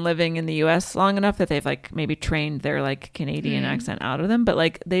like been living in the U.S. long enough that they've like maybe trained their like Canadian accent out of them. But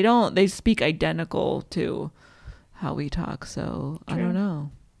like they speak identical to how we talk. So I True. don't know.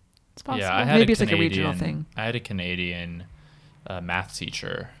 It's possible. Yeah, I had Maybe a it's like a regional Canadian- thing. I had a Canadian math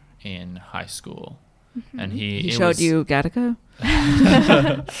teacher in high school, and he He showed was, you Gattaca?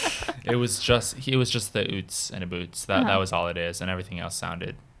 It was just the oots and a boots. That was all it is, and everything else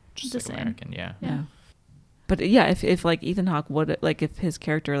sounded just The like same. American. Yeah. Yeah. But yeah, if like Ethan Hawke would like if his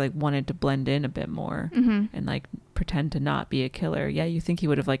character like wanted to blend in a bit more and like pretend to not be a killer, yeah, you think he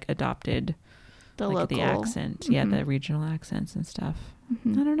would have like adopted the like local the accent, yeah, the regional accents and stuff.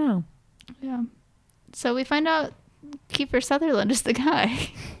 I don't know. Yeah. So we find out Kiefer Sutherland is the guy.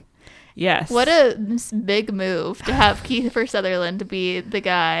 Yes. What a big move to have Kiefer Sutherland to be the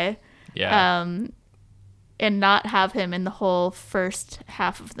guy, Yeah. and not have him in the whole first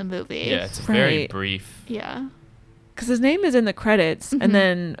half of the movie. Yeah, it's very Right. brief. Yeah. Because his name is in the credits, and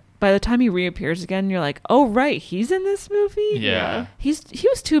then by the time he reappears again, you're like, oh right, he's in this movie. Yeah. He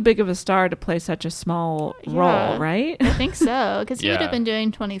was too big of a star to play such a small Yeah. role, right? I think so, because he would Yeah. have been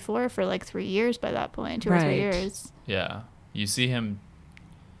doing 24 for like 3 years by that point, 2 or 3 Right. years. Yeah. You see him.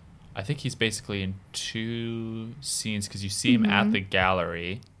 I think he's basically in 2 scenes because you see him at the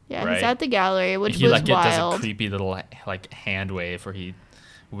gallery. Yeah, right? he's at the gallery, which he was like does wild. a creepy little like hand wave where he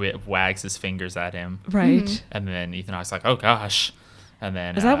wags his fingers at him, Right. and then Ethan Hawke's like, "Oh gosh," and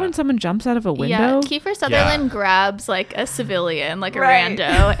then Is that when someone jumps out of a window? Yeah, Kiefer Sutherland Yeah. grabs like a civilian, like a Right.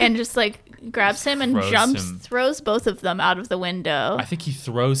 rando, and just like grabs him and Throws him. throws both of them out of the window. I think he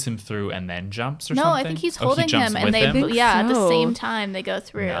throws him through and then jumps or No, something. I think he's Oh, he holding jumps him, and with they him? think at the so. same time they go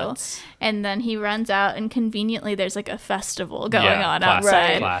through, Nuts. and then he runs out, and conveniently there's like a festival going Yeah, on classic,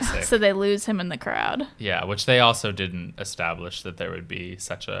 outside, classic. so they lose him in the crowd. Yeah, which they also didn't establish that there would be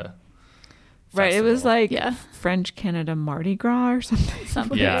such a Right. It was festival. like Yeah. French Canada Mardi Gras or something.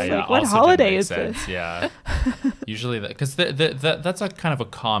 Something. Yeah, It's yeah. like, what also didn't holiday make is sense. this? Yeah. Usually, because that's a kind of a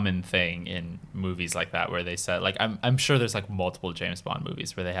common thing in movies like that, where they set like I'm sure there's like multiple James Bond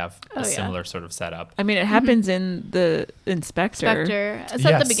movies where they have Oh, a yeah. similar sort of setup. I mean, it happens in the Inspector. Spectre. It's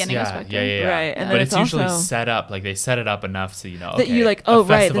at the beginning yeah, of Spectre. Yeah, yeah, yeah. Right, and but then it's it's usually also- set up like they set it up enough so you know That okay, you like, a oh,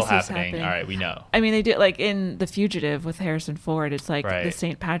 right, festival this is happening. All right, we know. I mean, they do like in The Fugitive with Harrison Ford. It's like the Right.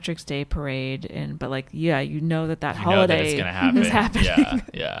 St. Patrick's Day parade, but like, yeah, you know that You know holiday that it's gonna happen. is happening. Yeah,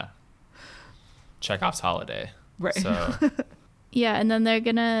 yeah. Chekhov's holiday. Right. So Yeah, and then they're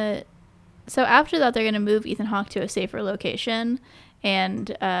gonna. So after that, they're gonna move Ethan Hawke to a safer location, and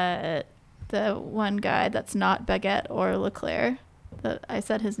the one guy that's not Baguette or Leclerc, that I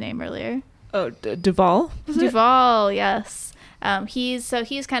said his name earlier, Oh, Duvall. Was it? Duval, yes. He's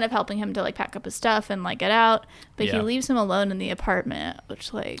kind of helping him to like pack up his stuff and like get out, but he Yeah. leaves him alone in the apartment,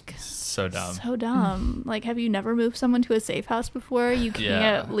 which like so dumb. so dumb. Like, have you never moved someone to a safe house before? You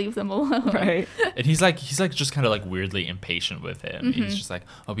can't Yeah. leave them alone. Right. And he's like just kind of like weirdly impatient with him. Mm-hmm. He's just like,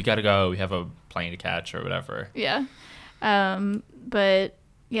 oh, we gotta go. We have a plane to catch or whatever. Yeah. But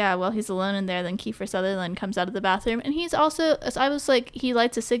yeah, while he's alone in there, then Kiefer Sutherland comes out of the bathroom, and he's also, so I was like, he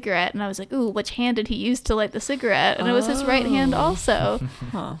lights a cigarette, and I was like, ooh, which hand did he use to light the cigarette? And it was his right hand also.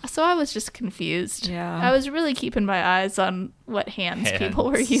 Huh. So I was just confused. Yeah. I was really keeping my eyes on what hands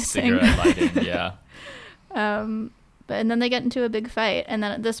people were using. Cigarette lighting, yeah. But and then they get into a big fight, and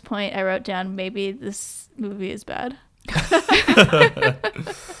then at this point, I wrote down, maybe this movie is bad.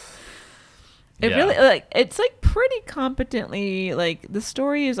 It Yeah. really like it's like pretty competently, like the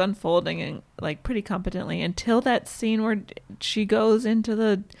story is unfolding and like pretty competently until that scene where she goes into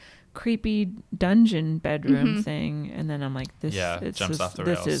the creepy dungeon bedroom thing, and then I'm like, this jumps off the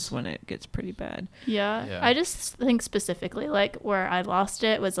this rails. is when it gets pretty bad. Yeah. I just think specifically, like, where I lost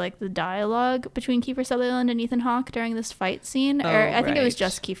it was, like, the dialogue between Kiefer Sutherland and Ethan Hawke during this fight scene. Or I think it was right.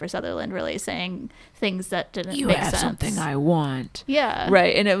 just Kiefer Sutherland really saying things that didn't You make have sense. something I want. Yeah.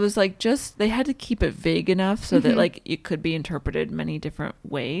 Right, and it was like just they had to keep it vague enough so Mm-hmm. that like it could be interpreted many different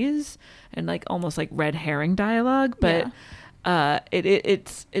ways, and like almost like red herring dialogue, but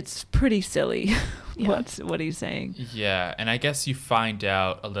it's pretty silly Yeah. what he's saying. Yeah, and I guess you find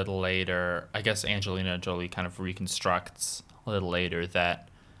out a little later, I guess Angelina Jolie kind of reconstructs a little later that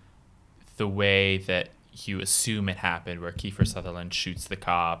the way that you assume it happened, where Kiefer Sutherland shoots the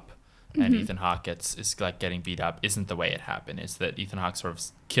cop and Ethan Hawke is like getting beat up, isn't the way it happened. Is that Ethan Hawke sort of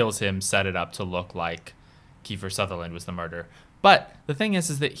kills him, set it up to look like Kiefer Sutherland was the murderer. But the thing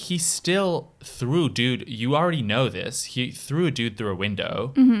is that he still threw dude. You already know this. He threw a dude through a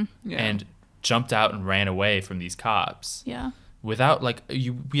window Yeah. and jumped out and ran away from these cops Yeah. without like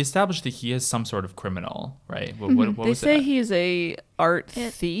we established that he is some sort of criminal, right? What They was say that? he's a art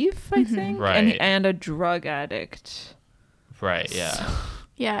thief, I think, Right. and a drug addict. Right, yeah.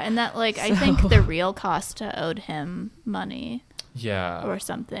 Yeah, and that, like, I think the real Costa owed him money Yeah. or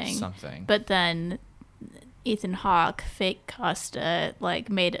something. Something. But then Ethan Hawke, fake Costa, like,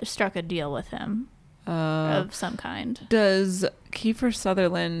 struck a deal with him of some kind. Does Kiefer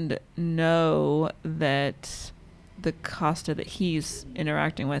Sutherland know that the Costa that he's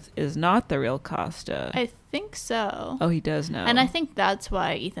interacting with is not the real Costa? I think so. Oh, he does know. And I think that's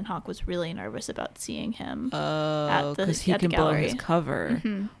why Ethan Hawke was really nervous about seeing him. Oh, because he at the can blow his gallery.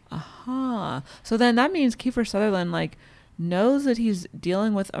 cover. Aha. So then that means Kiefer Sutherland like knows that he's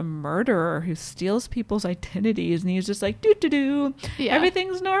dealing with a murderer who steals people's identities, and he's just like, doo. Yeah.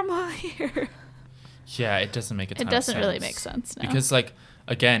 Everything's normal here. Yeah, it doesn't make a ton It of doesn't really sense. make sense now. Because, like,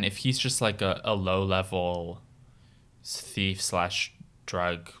 again, if he's just like a low level thief /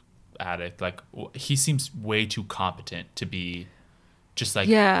 drug addict, like he seems way too competent to be just like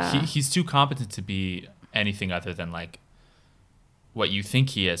he's too competent to be anything other than like what you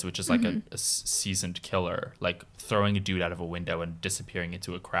think he is, which is like a seasoned killer, like throwing a dude out of a window and disappearing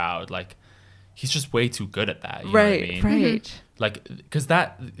into a crowd. Like he's just way too good at that. You know what I mean? Right. Like because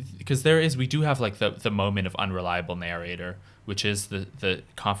we do have like the moment of unreliable narrator, which is the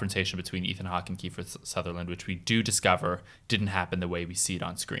confrontation between Ethan Hawke and Kiefer Sutherland, which we do discover didn't happen the way we see it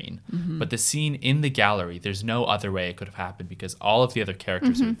on screen. But the scene in the gallery, there's no other way it could have happened because all of the other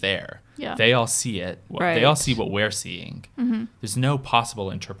characters are there. Yeah. They all see it. Right. They all see what we're seeing. There's no possible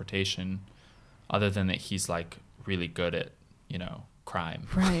interpretation other than that he's like really good at, crime.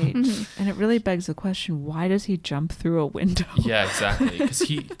 Right. And it really begs the question, why does he jump through a window? Yeah, exactly.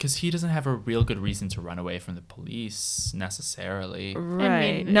 Because he doesn't have a real good reason to run away from the police necessarily.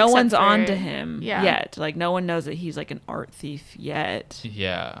 Right. mean, no except one's for- on to him yeah. yet. Like no one knows that he's like an art thief yet.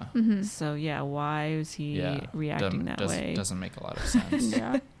 Yeah. So yeah, why is he Yeah. reacting that way? Doesn't make a lot of sense.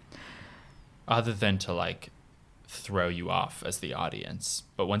 Yeah. Other than to like throw you off as the audience.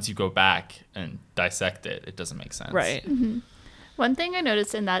 But once you go back and dissect it, it doesn't make sense. Right. One thing I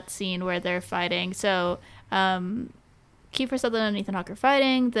noticed in that scene where they're fighting, so Kiefer Sutherland and Ethan Hawke are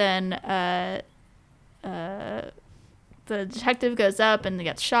fighting, then the detective goes up and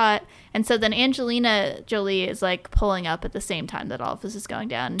gets shot, and so then Angelina Jolie is like pulling up at the same time that all of this is going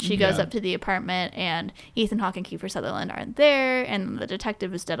down, and she goes Yeah. up to the apartment, and Ethan Hawke and Kiefer Sutherland aren't there, and the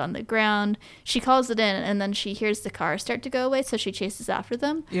detective is dead on the ground. She calls it in, and then she hears the car start to go away, so she chases after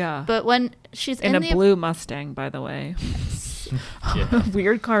them. Yeah. But when she's in in a the blue Mustang, by the way. Yeah.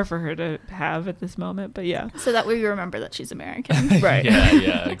 Weird car for her to have at this moment, but yeah. so that we remember that she's American. Right.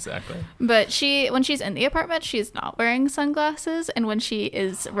 Yeah, exactly. But when she's in the apartment, she's not wearing sunglasses, and when she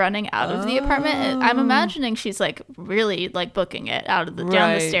is running out of the apartment, I'm imagining she's like really like booking it out of down the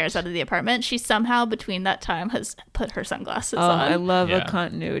Right. stairs out of the apartment. She somehow between that time has put her sunglasses Oh, on. I love Yeah. a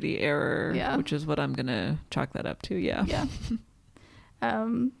continuity error, Yeah. which is what I'm gonna chalk that up to. Yeah. yeah.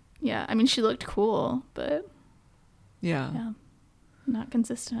 Yeah. I mean, she looked cool, but Yeah. yeah, not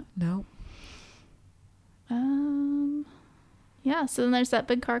consistent. No. Yeah. So then there's that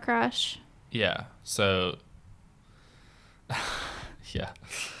big car crash. Yeah. So yeah.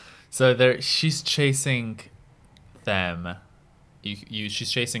 So she's chasing them.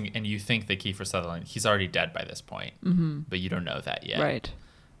 She's chasing, and you think that Kiefer Sutherland, he's already dead by this point, but you don't know that yet. Right.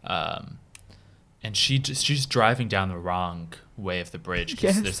 And she's driving down the wrong way of the bridge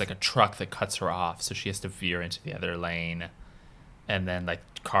because Yes. there's like a truck that cuts her off, so she has to veer into the other lane. and then like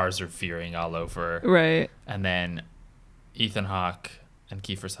cars are veering all over. Right. And then Ethan Hawke and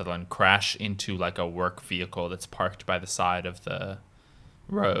Kiefer Sutherland crash into like a work vehicle that's parked by the side of the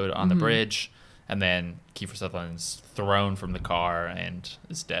road on the bridge. And then Kiefer Sutherland's thrown from the car and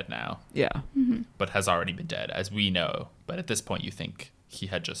is dead now, Yeah. but has already been dead, as we know. But at this point, you think he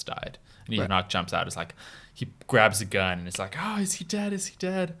had just died. And Ethan Hawke jumps out. It's like, he grabs a gun and it's like, oh, is he dead? Is he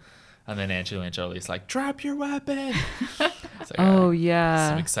dead? And then Angelina Jolie's like, drop your weapon. It's like, Oh, yeah.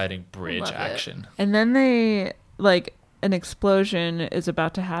 some exciting bridge Love it. action. And then they, like, an explosion is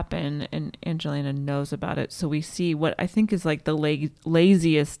about to happen, and Angelina knows about it. So we see what I think is, like, the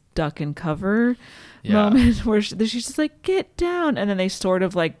laziest duck and cover Yeah. moment where she's just like, get down. And then they sort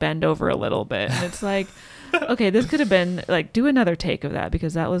of, like, bend over a little bit. And it's like, okay, this could have been, like, do another take of that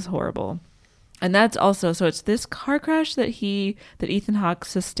because that was horrible. And that's also, so it's this car crash that Ethan Hawke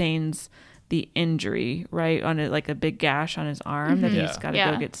sustains the injury, right? On it, like a big gash on his arm that he's Yeah. got to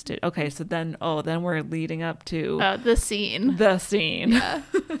go get stitched. Okay, so then we're leading up to The scene. the scene. Yeah.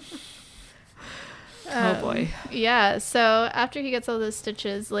 Oh boy. Yeah, so after he gets all those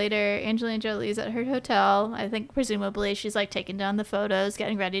stitches later, Angelina Jolie's at her hotel. I think presumably she's like taking down the photos,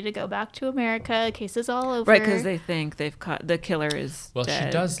 getting ready to go back to America. Case is all over. Right, because they think they've caught the killer is Well, dead.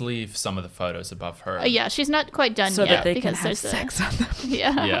 she does leave some of the photos above her. Yeah, she's not quite done so yet that they can because have there's sex on them.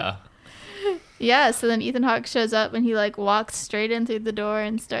 Yeah. Yeah. Yeah, so then Ethan Hawke shows up and he like walks straight in through the door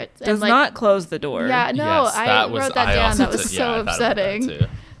and starts Does and, like, not close the door. Yeah, no, Yes, I wrote that down. also That was did- so yeah, I thought about that upsetting. too.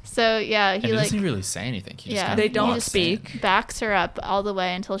 So yeah, And he he like doesn't really say anything. He just Yeah. kind They of don't walks speak. in. backs her up all the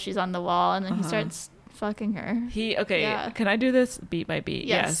way until she's on the wall, and then he starts fucking her. Yeah. Yeah. Can I do this beat by beat?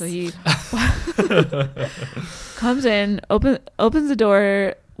 Yes. Yeah. So he comes in, opens the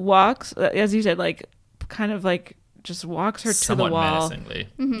door, walks, as you said, like kind of like just walks her Somewhat to the wall. menacingly.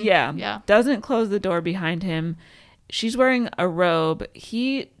 Yeah. Yeah. Doesn't close the door behind him. She's wearing a robe.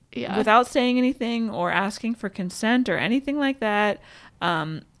 He, Yeah. without saying anything or asking for consent or anything like that,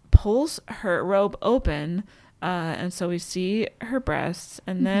 pulls her robe open. And so we see her breasts.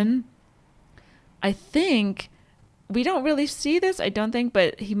 And then I think we don't really see this, I don't think,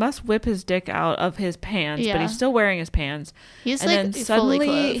 but he must whip his dick out of his pants, but Yeah. he's still wearing his pants. He's And like then fully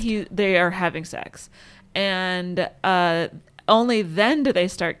suddenly clothed. they are having sex. And only then do they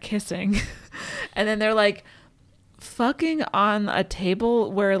start kissing. And then they're like fucking on a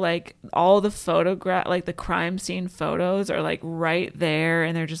table where like all the like the crime scene photos are like right there,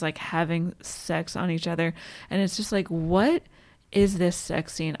 and they're just like having sex on each other. And it's just like, what is this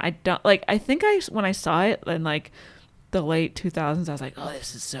sex scene? I don't like, I think when I saw it in like the late 2000s, I was like, oh,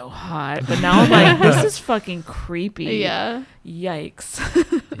 this is so hot. But now I'm like, this is fucking creepy. Yeah. Yikes.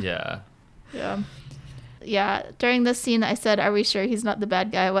 Yeah. Yeah. Yeah. During this scene, I said, "Are we sure he's not the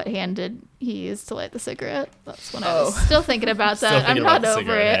bad guy? What hand did he use to light the cigarette?" That's when I was still thinking about Still that. I'm thinking not about the over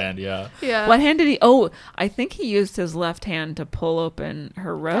cigarette it. hand, yeah. Yeah. What hand did he? Oh, I think he used his left hand to pull open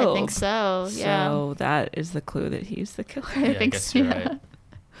her robe. I think so. Yeah. So that is the clue that he's the killer. I Yeah, I think guess so. you're Yeah. right.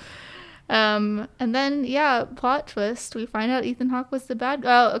 And then plot twist. We find out Ethan Hawke was the bad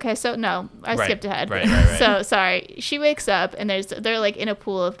guy. Oh, okay. So no, I Right, skipped ahead. right, right. So sorry. She wakes up and they're like in a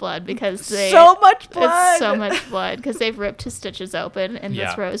pool of blood because So much blood. It's so much blood because they've ripped his stitches open in Yeah.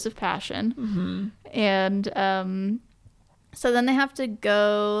 this rose of passion. Mm-hmm. And so then they have to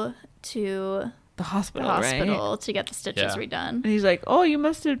go to The the hospital, hospital right? to get the stitches Yeah. redone. And he's like, "Oh, you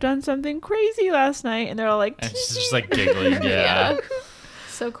must have done something crazy last night." And they're all like, And she's just like giggling. Yeah. Yeah.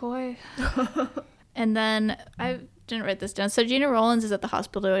 So coy. And then I didn't write this down. So Gina Rollins is at the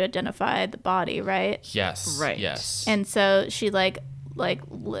hospital to identify the body, right? Yes. Right. Yes. And so she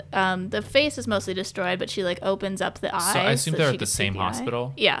the face is mostly destroyed, but she like opens up the eyes. So I assume so they're she at the can see same the eye.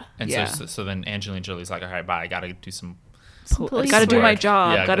 hospital. Yeah. And Yeah. so then Angelina Jolie's like, all right, bye. I gotta do some. Police Gotta do my work.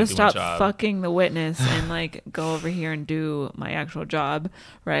 job. Yeah, gotta gotta do my stop job. fucking the witness and like go over here and do my actual job,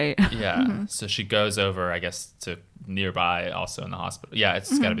 right? Yeah. Mm-hmm. So she goes over, I guess, to nearby, also in the hospital. Yeah, it's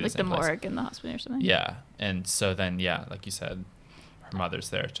gotta be the Like the same place. morgue in the hospital or something. Yeah. And so then, yeah, like you said, her mother's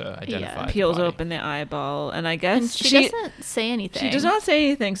there to identify. the Peels body. open the eyeball, and I guess And she doesn't say anything. She does not say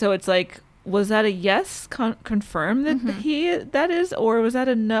anything. So it's like, was that a yes? Confirm that that is, or was that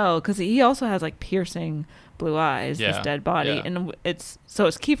a no? Because he also has like piercing blue eyes. This Yeah, dead body, yeah. and it's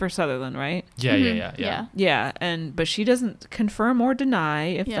Kiefer Sutherland, right? Yeah, yeah. Yeah. Yeah, but she doesn't confirm or deny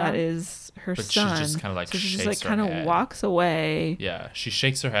if Yeah. that is her But she son. just kinda, like, so she just shakes like her kind of head. walks away. Yeah. She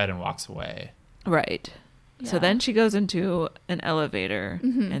shakes her head and walks away. Right. So Yeah. then she goes into an elevator,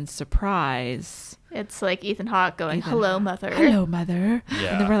 and surprise, It's like Ethan Hawke going, Ethan "Hello, Hawke. mother." hello, mother. Yeah.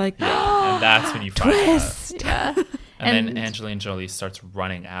 And then we're like, yeah. And that's when you find out. twist. Yeah. And then And- Angelina Jolie starts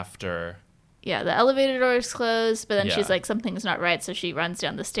running after yeah, the elevator door is closed, but then Yeah. she's like, something's not right, so she runs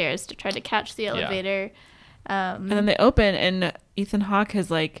down the stairs to try to catch the elevator. And then they open, and Ethan Hawke has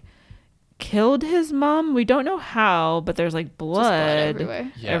like killed his mom. We don't know how, but there's like blood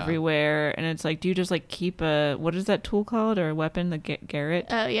everywhere. Yeah. everywhere. And it's like, do you just like keep a, what is that tool called, or a weapon, the Garrett?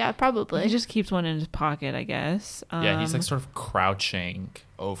 Yeah, probably. He just keeps one in his pocket, I guess. Yeah, he's like sort of crouching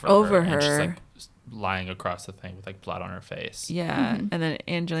over Over her. And she's her. like lying across the thing with like blood on her face. Yeah, and then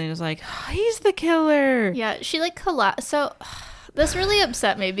Angelina's like, he's the killer. Yeah, she like collapsed. So this really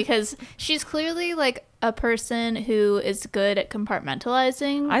upset me because she's clearly like a person who is good at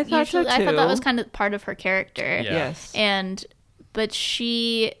compartmentalizing. I thought so, I thought that too. was kind of part of her character. Yeah. Yes. But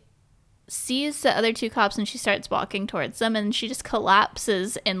she sees the other two cops and she starts walking towards them, and she just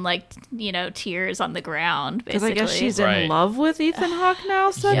collapses in like, you know, tears on the ground, Because basically. I guess she's Right. in love with Ethan Hawke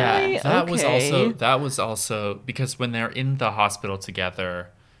now suddenly. Yeah, that Okay. was also because when they're in the hospital together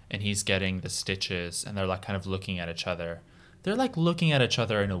and he's getting the stitches and they're like kind of looking at each other, they're like looking at each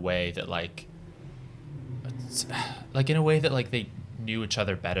other in a way that like in a way that like they knew each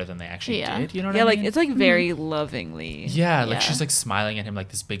other better than they actually Yeah. did. You know what Yeah, I like mean? it's like very lovingly. Yeah, like Yeah. she's like smiling at him like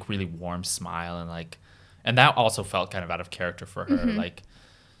this big, really warm smile, and like, and that also felt kind of out of character for her. Like,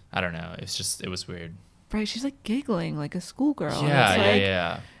 I don't know, it was weird. Right, she's like giggling like a schoolgirl. and Yeah, it's yeah, like,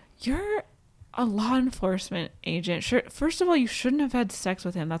 yeah. You're a law enforcement agent. Sure, first of all, you shouldn't have had sex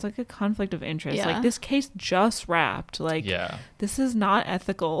with him. That's like a conflict of interest. Yeah. Like this case just wrapped. Like Yeah. this is not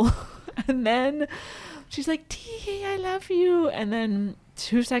ethical. And then she's like, T, I love you. And then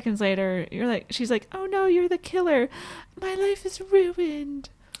 2 seconds later, she's like, oh no, you're the killer. My life is ruined.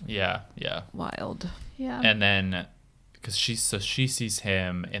 Yeah, yeah. Wild. Yeah. And then, because she sees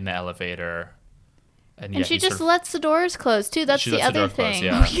him in the elevator, and, And she just lets the doors close too. That's She the lets the other door close, thing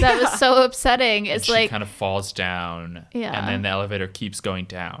yeah. that was so upsetting. and It's she like, kind of falls down. Yeah. And then the elevator keeps going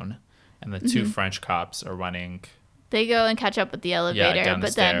down, and the two French cops are running. they go and catch up with the elevator, down the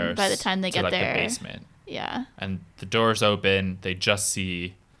but then by the stairs time they to, get like, there, the basement, yeah, and the doors open. They just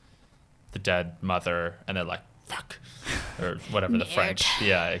see the dead mother, and they're like, "Fuck," or whatever the French.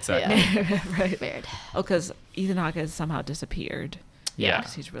 Yeah, exactly. Yeah. Right. Weird. Oh, because Ethan Hawke has somehow disappeared. Yeah.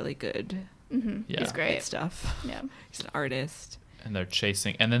 Because he's really good Yeah. He's great. at stuff. Yeah. He's an artist. And they're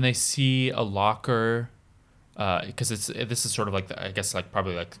chasing, and then they see a locker, because this is sort of like I guess like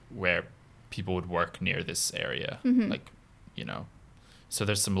probably like where people would work near this area, like, you know, so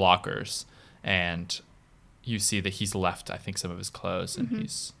there's some lockers, and you see that he's left, I think, some of his clothes, and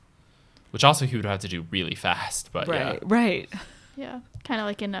which also he would have to do really fast, but Right. Right. Yeah. Kind of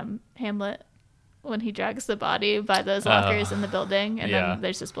like in Hamlet when he drags the body by those lockers in the building, and yeah. then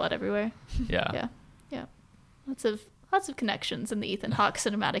there's just blood everywhere. yeah, Yeah. Yeah. Lots of connections in the Ethan Hawke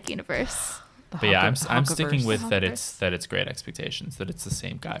cinematic universe. But yeah, I'm Hawkeverse. sticking with that Hawkeverse. it's Great Expectations, that it's the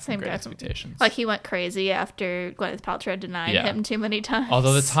same guy from Same Great guy from- Expectations. Like he went crazy after Gwyneth Paltrow denied Yeah. him too many times.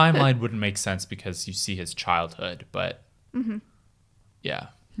 Although the timeline wouldn't make sense because you see his childhood, but yeah.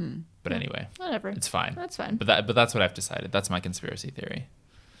 But anyway, Whatever. it's fine. That's fine. But that's what I've decided. That's my conspiracy theory.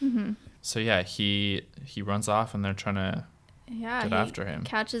 So yeah, he runs off, and they're trying to Yeah, get he after him.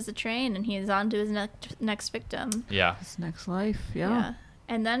 catches the train and he's on to his next victim. Yeah, His next life. Yeah. Yeah.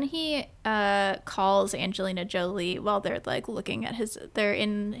 And then he calls Angelina Jolie while they're like looking at they're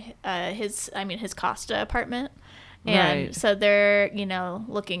in his Costa apartment. And Right. so they're,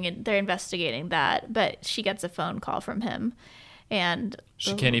 they're investigating that, but she gets a phone call from him. And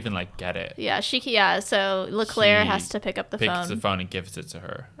she can't even like get it. so Leclerc He has to pick up the Picks phone. the phone and gives it to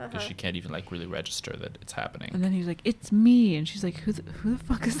her because she can't even like really register that it's happening. And then he's like, "It's me," and she's like, "Who the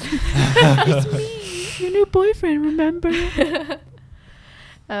fuck is this?" "It's me, your new boyfriend. Remember?"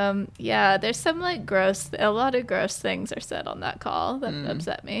 There's some a lot of gross things are said on that call that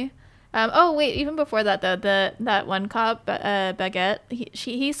upset me. Even before that though, that one cop, Baguette,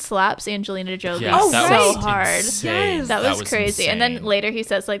 he slaps Angelina Jolie Yeah, Oh, that right. was so hard. insane. Yes. That was crazy. And then insane. later he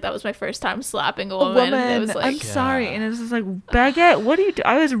says that was my first time slapping a A woman. woman. It was I'm like, sorry, Yeah. and it's just like, Baguette, what do you do?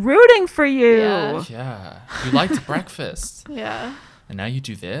 I was rooting for you. Yeah. Yeah, you liked breakfast, yeah. and now you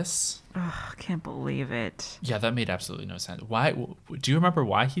do this. Oh, I can't believe it. Yeah, that made absolutely no sense. Why? Do you remember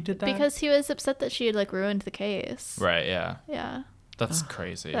why he did that? Because he was upset that she had ruined the case. right, yeah, Yeah. that's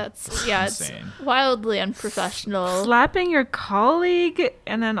crazy. It's insane. wildly unprofessional. Slapping your colleague,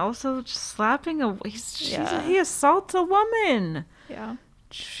 and then also just slapping he assaults a woman. Yeah.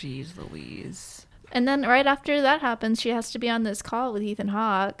 Jeez Louise. And then right after that happens, she has to be on this call with Ethan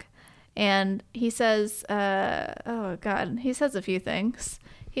Hawke. And he says, he says a few things.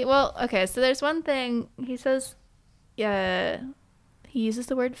 So there's one thing. He says, he uses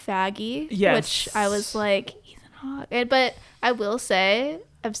the word faggy. Yes. Which I was like, Ethan Hawke. But I will say,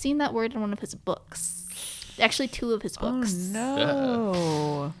 I've seen that word in one of his books. Actually, 2 of his books. Oh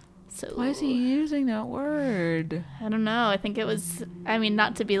no. So Why is he using that word? I don't know. I think it was, I mean,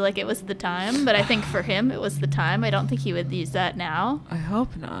 not to be like it was the time, but I think for him it was the time. I don't think he would use that now, I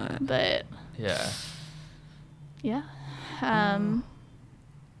hope not. but Yeah. yeah.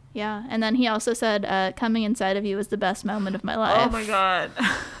 Yeah. And then he also said, coming inside of you was the best moment of my life. Oh my god. Is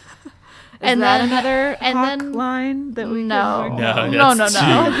And that then- another and Hawk then- line that we No. can No, No,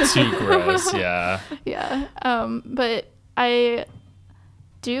 that's no. Too gross. Yeah. Yeah. But I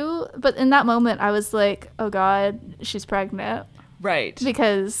do, but in that moment I was like, oh God, she's pregnant. Right.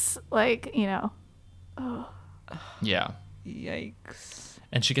 Because, like, you know, Yeah. Yikes.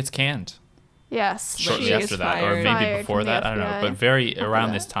 And she gets canned yes. shortly She after is that, or fired. maybe Fired before from the that. I don't know. FBI. But very around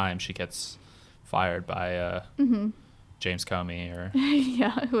that. this time, she gets fired by James Comey or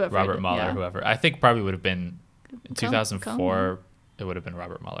Yeah, whoever. Robert Mueller, yeah. whoever. I think probably would have been in Com- 2004. It would have been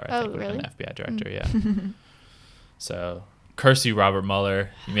Robert Mueller. I Oh, think would have been really? the FBI director. Yeah. So curse you, Robert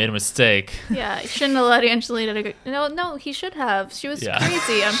Mueller. You made a mistake. Yeah, he shouldn't have let Angelina go. No, he should have. She was Yeah.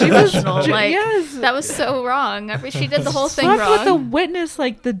 crazy, unprofessional. Like, yes. that was so wrong. I mean, she did the whole thing Slept wrong. with the witness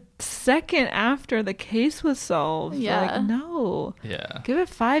like the second after the case was solved. Yeah. Like, no. Yeah. Give it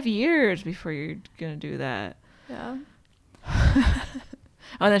 5 years before you're going to do that. Yeah.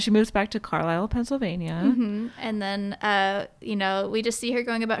 Oh, and then she moves back to Carlisle, Pennsylvania. Mm-hmm. And then, you know, we just see her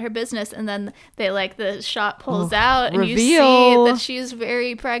going about her business, and then the shot pulls out, and you see reveal. that she's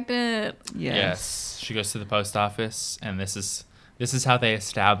very pregnant. Yes. She goes to the post office, and this is how they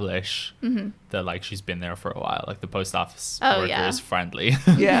establish that like she's been there for a while. Like the post office Oh, worker yeah. is friendly.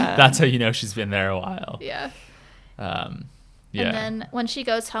 Yeah. That's how you know she's been there a while. Yeah. Yeah. And then when she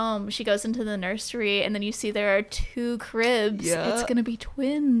goes home, she goes into the nursery, and then you see there are 2 cribs. Yeah. It's going to be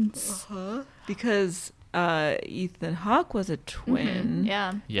twins. Because Ethan Hawke was a twin.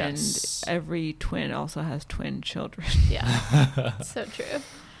 Yeah. Yes. And every twin also has twin children. Yeah. So true.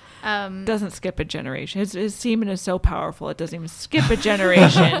 Doesn't skip a generation. His semen is so powerful, it doesn't even skip a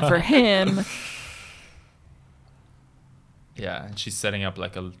generation for him. Yeah, and she's setting up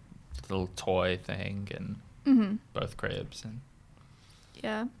like a little toy thing in both cribs, and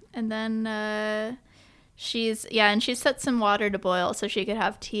Yeah. And then she set some water to boil so she could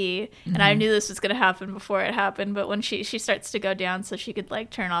have tea. And I knew this was going to happen before it happened, but when she starts to go down so she could like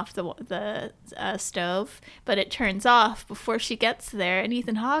turn off the stove, but it turns off before she gets there, and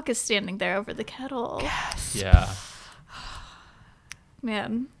Ethan Hawke is standing there over the kettle. yeah,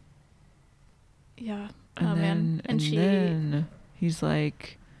 Man. Yeah. And oh then, man. and then he's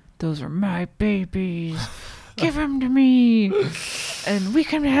like, "Those are my babies. Give them to me, and we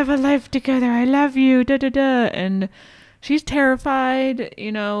can have a life together. I love you." Da da da. And she's terrified.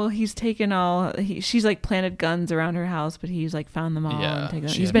 You know, he's taken all. She's like planted guns around her house, but he's like found them all. yeah. And taken,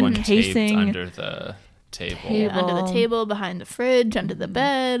 She he's had been one taped casing. under the table. Yeah, under the table. table, behind the fridge, under the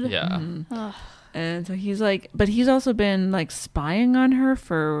bed. Yeah, Ugh. And so he's like, but he's also been like spying on her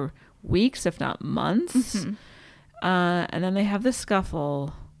for weeks, if not months. And then they have the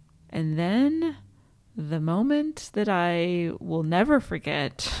scuffle. And then the moment that I will never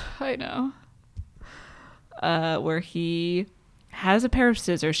forget, I know. where he has a pair of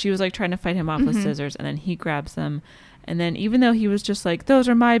scissors. She was like trying to fight him off with scissors, and then he grabs them. And then even though he was just like, "Those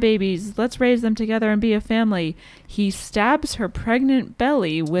are my babies, let's raise them together and be a family," he stabs her pregnant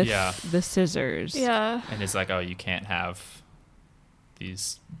belly with Yeah. the scissors. Yeah. and it's like, oh, you can't have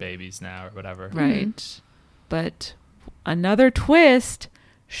these babies now or whatever. Right. But another twist,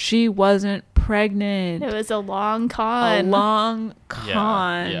 she wasn't pregnant. It was a long A con. long Yeah,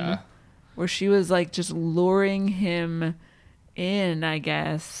 con yeah. where she was like just luring him in, I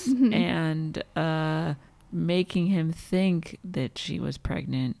guess, and making him think that she was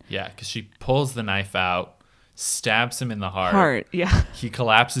pregnant. Yeah, because she pulls the knife out, stabs him in the Heart, yeah. He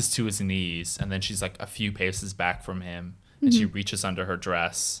collapses to his knees, and then she's like a few paces back from him, and she reaches under her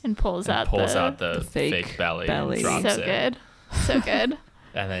dress and pulls and out pulls out the the fake fake belly, belly. and drops so it. good. So good.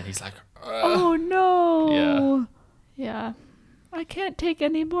 And then he's like, Oh no. Yeah. I can't take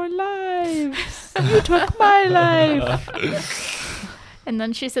any more lives. You took my life. And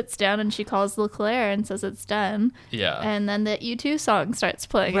then she sits down and she calls LeClaire and says it's done. yeah, And then the U2 song starts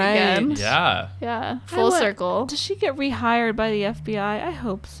playing Right. again. yeah. Yeah. Full circle. Does she get rehired by the FBI? I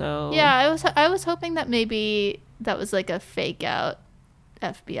hope so. Yeah, I was hoping that maybe that was like a fake out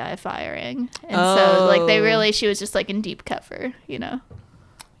FBI firing. And so like she was just like in deep cover, you know,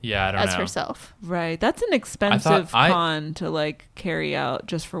 Yeah, I don't as know. herself. Right. That's an expensive I- con to like carry out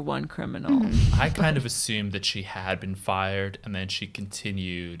just for one criminal. I kind of assumed that she had been fired, and then she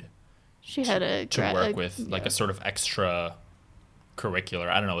continued She had to work with like a sort of extra extracurricular,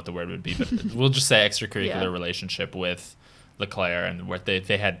 I don't know what the word would be, but we'll just say extracurricular Yeah. relationship with LeClaire, and where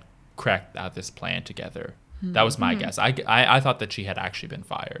they had cracked out this plan together. That was my guess. I thought that she had actually been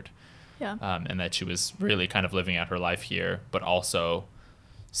fired, Yeah. and that she was really kind of living out her life here, but also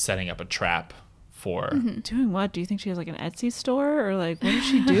setting up a trap for. Doing what? Do you think she has like an Etsy store, or like what is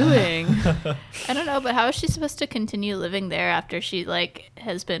she doing? I don't know, but how is she supposed to continue living there after she like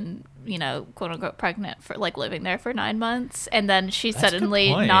has been, you know, quote unquote pregnant for like living there for 9 months, and then she's That's a good suddenly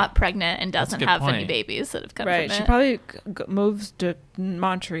point. not pregnant and That's a doesn't good have any point. babies that have come Right. from She it. probably moves to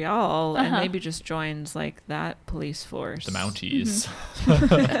Montreal and Uh-huh. maybe just joins like that police force. The Mounties.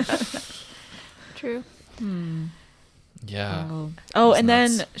 True. Yeah. Oh, That's and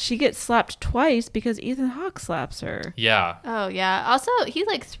nuts. then she gets slapped twice because Ethan Hawke slaps her. Yeah. Oh yeah. Also, he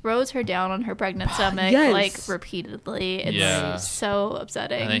like throws her down on her pregnant stomach Yes. like repeatedly. It's Yeah. so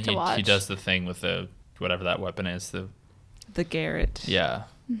upsetting And then to watch. he does the thing with the whatever that weapon is. The Garrett. Yeah.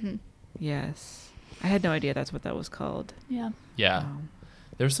 Yes. I had no idea that's what that was called. Yeah. Yeah. Wow.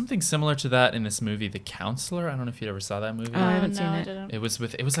 There was something similar to that in this movie, The Counselor. I don't know if you ever saw that movie. Oh, I haven't no, seen I it. didn't. It was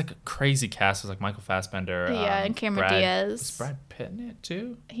like a crazy cast. It was like Michael Fassbender. Yeah, and Cameron Brad, Diaz. Was Brad Pitt in it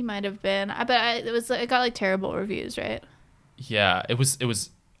too? He might have been. It got like terrible reviews, right? Yeah, it was.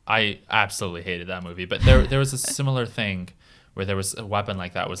 I absolutely hated that movie. But there was a similar thing where there was a weapon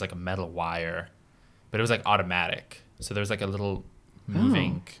like that. It was like a metal wire, but it was like automatic. So there was like a little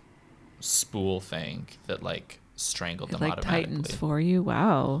moving spool thing that like strangled It them like automatically. tightens for you.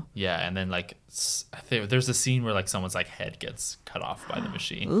 Wow. Yeah, and then like there's a scene where like someone's like head gets cut off by the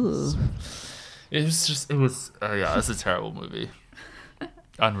machine. Ooh. It was yeah, it's a terrible movie.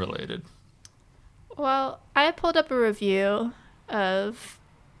 Unrelated. Well, I pulled up a review of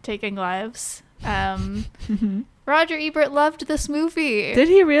Taking Lives. Roger Ebert loved this movie. Did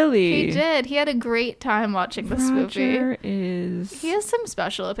he really? He did. He had a great time watching this movie. Roger is. He has some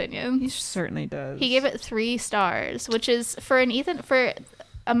special He opinions. certainly does. He gave it 3 stars, which is for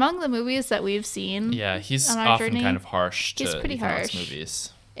among the movies that we've seen. Yeah, he's On our often journey, kind of harsh to he's pretty Ethan Hawke's harsh.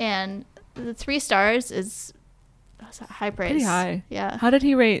 movies. And the 3 stars is high praise. Pretty high. Yeah. How did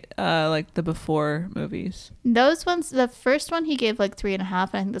he rate like the before movies? Those ones, the first one he gave like 3.5, and I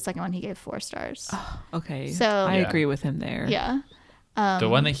think the second one he gave 4 stars. Okay. So- I Yeah. agree with him there. Yeah. The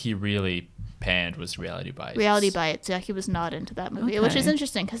one that he really panned was Reality Bites. Reality Bites. Yeah, he was not into that movie, which is Okay.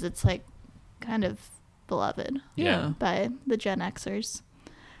 interesting because it's like kind of beloved Yeah. by the Gen Xers.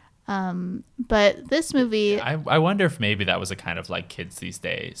 But this movie, I wonder if maybe that was a kind of like kids these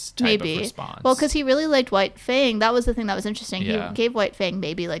days type maybe. of response. Well, because he really liked White Fang. That was the thing that was interesting. Yeah. He gave White Fang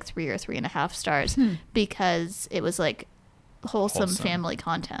maybe like 3 or 3.5 stars because it was like wholesome family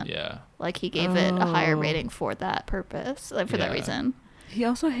content. Yeah. Like he gave it a higher Oh. rating for that purpose, like for that Yeah. reason. He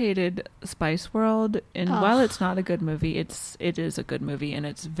also hated Spice World, and Ugh. while it's not a good movie, it is a good movie, and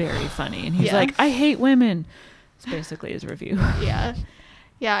it's very funny. And he's Yeah. like, "I hate women." It's basically his review. Yeah.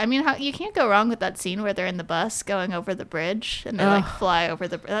 Yeah, I mean, you can't go wrong with that scene where they're in the bus going over the bridge and they like Ugh. fly over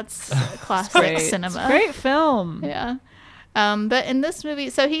the. That's classic Great. cinema. It's a great film. Yeah. But in this movie,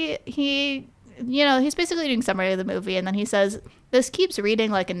 so he he's basically doing summary of the movie, and then he says, "This keeps reading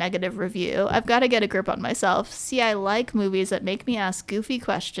like a negative review. I've got to get a grip on myself. See, I like movies that make me ask goofy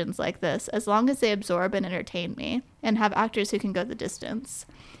questions like this, as long as they absorb and entertain me, and have actors who can go the distance.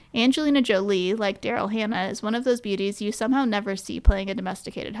 Angelina Jolie, like Daryl Hannah, is one of those beauties you somehow never see playing a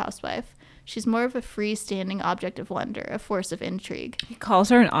domesticated housewife. She's more of a freestanding object of wonder, a force of intrigue." He calls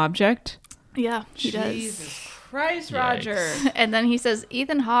her an object. Yeah, he does. Christ, Yikes. Roger. And then he says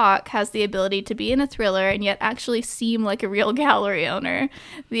Ethan Hawke has the ability to be in a thriller and yet actually seem like a real gallery owner.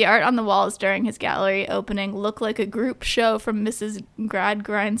 The art on the walls during his gallery opening look like a group show from Mrs.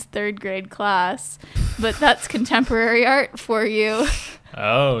 Gradgrind's 3rd grade class. But that's contemporary art for you.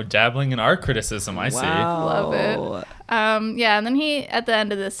 Oh, dabbling in art criticism. I see. Love it. Yeah, and then he, at the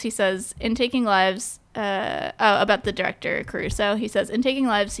end of this, he says, in Taking Lives, about the director, Caruso, he says, in Taking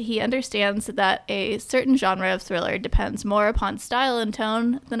Lives, he understands that a certain genre of thriller depends more upon style and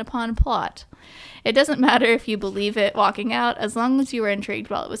tone than upon plot. It doesn't matter if you believe it walking out, as long as you were intrigued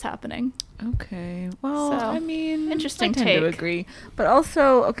while it was happening. Okay. Well, So, I mean, interesting I tend to take. agree, but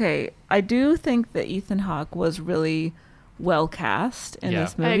also, okay, I do think that Ethan Hawke was really well cast in Yeah.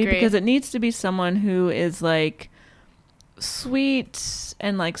 this I movie agree. because it needs to be someone who is like sweet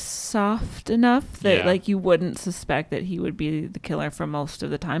and like soft enough that Yeah. like you wouldn't suspect that he would be the killer for most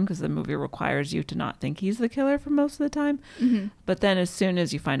of the time, because the movie requires you to not think he's the killer for most of the time. But then as soon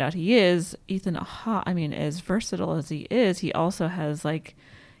as you find out he is, Ethan Hawke, I mean, as versatile as he is, he also has like,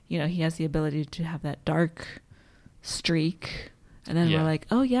 you know, he has the ability to have that dark streak, and then Yeah. we're like,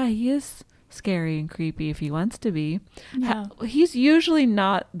 oh yeah, he is scary and creepy if he wants to be. Yeah. He's usually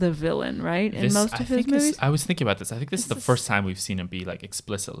not the villain, right? In most of his movies. I was thinking about this. I think this is the first time we've seen him be like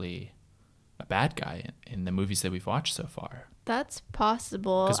explicitly a bad guy in the movies that we've watched so far. That's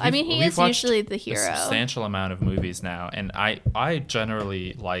possible. 'Cause I mean, he we've is watched usually the a hero. substantial amount of movies now, and I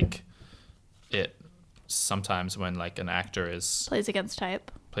generally like it sometimes when like an actor Plays against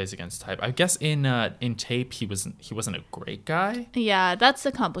type. plays against type. I guess in Tape he wasn't a great guy, Yeah, that's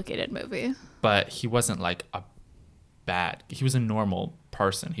a complicated movie. but he wasn't like a bad. He was a normal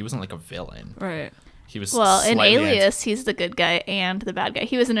person. He wasn't like a villain. Right. He was Well, in slightly Alias, he's the good guy and the bad guy.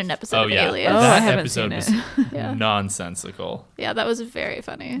 He was in an episode Oh of yeah, Alias. Oh, I that haven't episode seen was it. Yeah. nonsensical. Yeah, that was very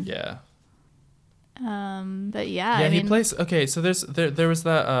funny. Yeah. But yeah, Yeah, I mean, he plays. Okay, so there was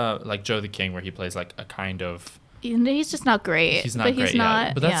that like Joe the King where he plays like a kind of. he's just not great. He's not but great. He's Yeah,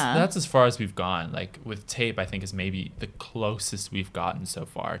 not, but that's yeah. that's as far as we've gone. Like with Tape, I think is maybe the closest we've gotten so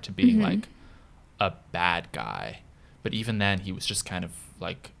far to being Mm-hmm. like a bad guy. But even then, he was just kind of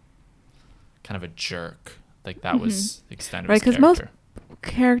a jerk. Like that was the extent of Right, his 'cause most character.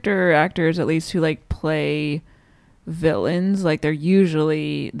 Character actors, at least, who like play villains, like they're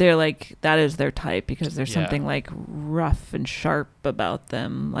like that is their type because there's Yeah. something like rough and sharp about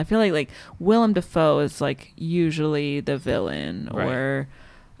them. I feel like Willem Dafoe is like usually the villain, Right. or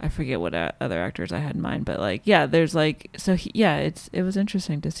I forget what other actors I had in mind, but like yeah, there's like so it was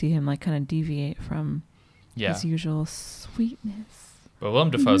interesting to see him like kind of deviate from Yeah, his usual sweetness. but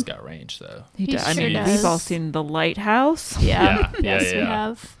Willem Dafoe's got range though. He He does. I sure mean, does. we've all seen The Lighthouse. Yeah. Yeah, Yes, we yeah.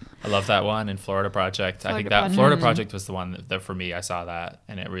 have. I love that one in Florida Project. I think Florida that Florida Project. Project was the one that for me, I saw that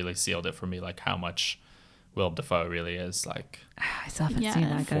and it really sealed it for me, like how much Willem Dafoe really is like I still haven't Yeah. seen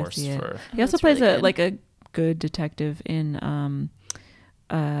that. I gotta forced see it. for. He also That's plays really a good. like a good detective in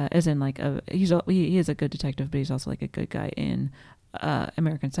as in like he is a good detective, but he's also like a good guy in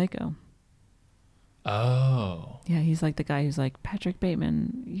American Psycho. Oh, Yeah, he's like the guy who's like, Patrick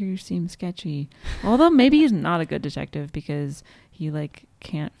Bateman, you seem sketchy. Although maybe he's not a good detective because he like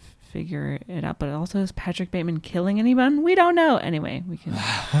can't figure it out. But also, is Patrick Bateman killing anyone? We don't know. Anyway, we can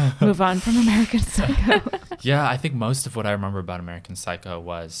move on from American Psycho. yeah. I think most of what I remember about American Psycho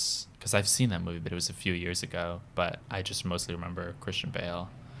was because I've seen that movie, but it was a few years ago. But I just mostly remember Christian Bale,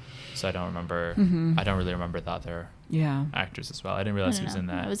 so I don't remember. I don't really remember the other Yeah. actors as well. I didn't realize he was in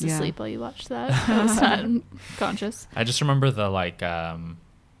that. I was Yeah. asleep while you watched that. I was not conscious. I just remember the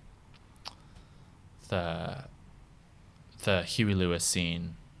the Huey Lewis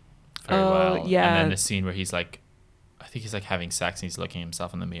scene very Oh, well. yeah. And then the scene where he's like, I think he's like having sex and he's looking at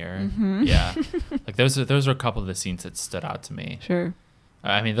himself in the mirror. Mm-hmm. Yeah. Like those are a couple of the scenes that stood out to me. Sure.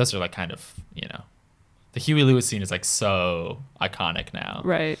 I mean, those are like kind of, the Huey Lewis scene is like so iconic now.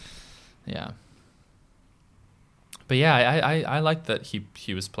 Right. Yeah. But yeah, I like that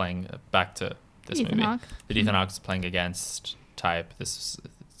he was playing back to this Ethan movie. Hawke. That Ethan Hawke was playing against type. It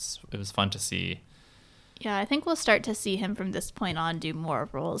was fun to see. Yeah, I think we'll start to see him from this point on do more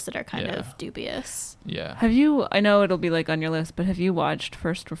roles that are kind Yeah. of dubious. Yeah. Have you? I know it'll be like on your list, but have you watched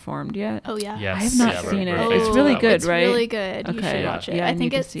First Reformed yet? Oh yeah. Yes. I have not yeah, seen we're it. faithful It's to really that good, one. It's right? really good. You Okay. should watch it. Yeah, I I think need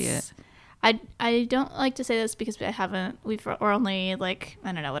to it's. see it. I don't like to say this because we're only like,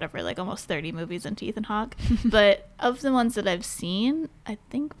 I don't know, whatever, like almost 30 movies into Ethan Hawke. But of the ones that I've seen, I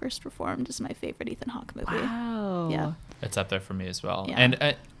think First Reformed is my favorite Ethan Hawke movie. Wow. Yeah. It's up there for me as well. Yeah.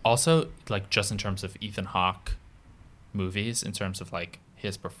 And also, like, just in terms of Ethan Hawke movies, in terms of like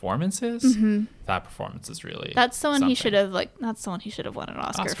his performances, that performance is really That's the one something. he should have won an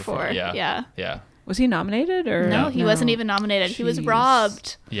Oscar for. Yeah. Was he nominated or No, he wasn't even nominated. He was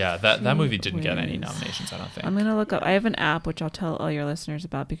robbed. Yeah, that movie didn't get any Jeez. nominations, I don't think. I'm gonna look up. I have an app which I'll tell all your listeners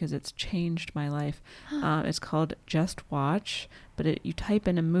about because it's changed my life. It's called Just Watch, but you type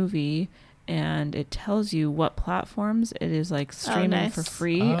in a movie and it tells you what platforms it is like streaming nice. for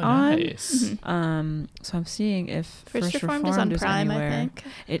free Oh, on. nice. So I'm seeing if First Reformed is on Prime, anywhere. I think.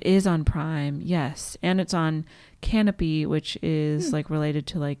 It is on Prime, yes, and it's on Canopy, which is like related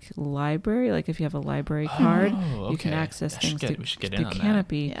to like library. Like if you have a library card, you can okay. access I should things we should get through in on that.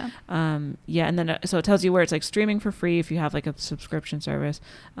 Canopy. Yeah. Yeah, and then so it tells you where it's like streaming for free if you have like a subscription service,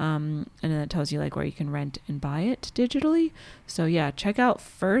 and then it tells you like where you can rent and buy it digitally. So yeah, check out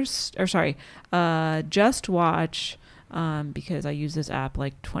Just Watch, because I use this app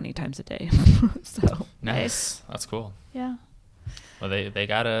like 20 times a day. So Nice. That's cool. Yeah. Well, they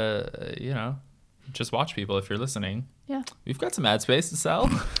gotta, just watch people if you're listening. Yeah. We've got some ad space to sell.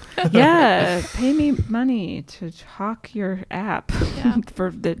 yeah, pay me money to hawk your app. Yeah.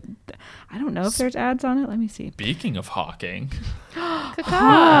 I don't know if there's ads on it. Let me see. Speaking of hawking,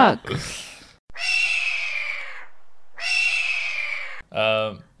 Hawk.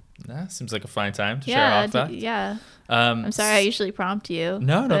 Seems like a fine time to share Yeah, a hawk fact. yeah. Um, I'm sorry, I usually prompt you.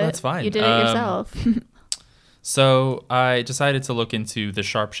 No, but that's fine. You did it yourself. So I decided to look into the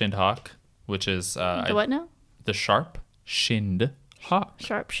sharp-shinned hawk, which is The what now? the sharp-shinned hawk.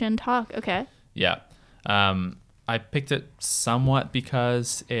 Sharp-shinned hawk. Okay. Yeah. I picked it somewhat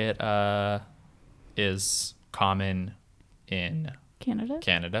because it is common in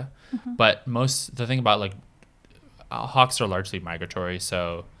Canada. but the thing about like hawks are largely migratory,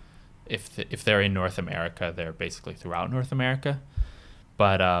 so if they're in North America, they're basically throughout North America.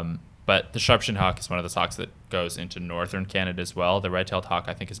 But the sharp-shinned hawk is one of those hawks that goes into northern Canada as well. The red-tailed hawk,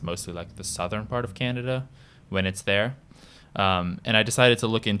 I think, is mostly like the southern part of Canada when it's there. And I decided to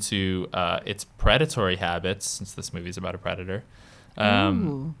look into its predatory habits, since this movie is about a predator.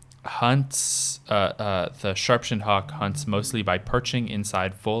 Hunts. The sharp-shinned hawk hunts mostly by perching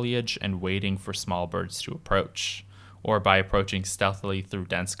inside foliage and waiting for small birds to approach, or by approaching stealthily through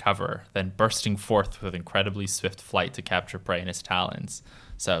dense cover, then bursting forth with incredibly swift flight to capture prey in his talons.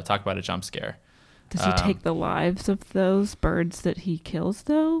 So talk about a jump scare. Does he take the lives of those birds that he kills,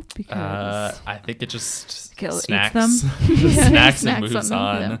 though? Because I think it just Eats snacks, them? snacks and Snacks moves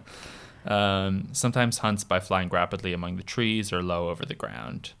on them, on. Sometimes hunts by flying rapidly among the trees or low over the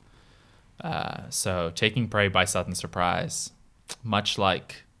ground. So taking prey by sudden surprise, much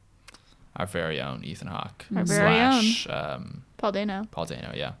like our very own Ethan Hawke. Our very own. Paul Dano. Paul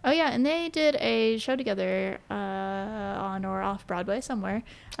Dano, yeah. Oh yeah, and they did a show together on or off Broadway somewhere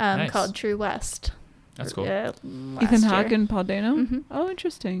Nice. called True West. That's cool. Last Ethan year. Hawke and Paul Dano? Mhm. Oh,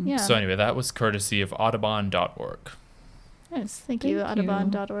 interesting. Yeah. So anyway, that was courtesy of Audubon.org. Yes, thank you, Thank you.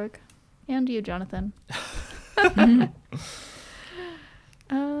 Audubon.org. And you, Jonathan.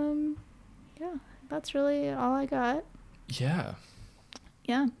 Yeah, that's really all I got. Yeah.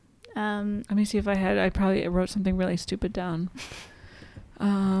 Yeah. Let me see if I probably wrote something really stupid down.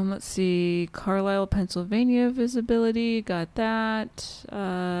 Let's see. Carlisle, Pennsylvania visibility. Got that.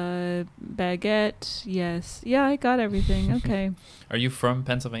 Baguette. Yes. Yeah, I got everything. Okay. Are you from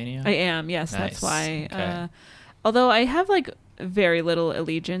Pennsylvania? I am. Yes, Nice. that's why. Okay. Although I have like very little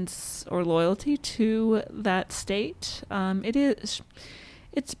allegiance or loyalty to that state.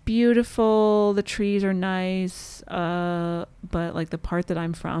 It's beautiful. The trees are nice. But like the part that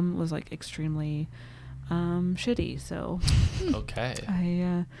I'm from was like extremely shitty. So Okay.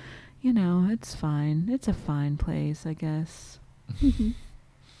 I, it's fine. It's a fine place, I guess.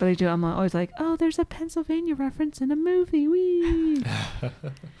 But I'm always like, oh, there's a Pennsylvania reference in a movie. Wee.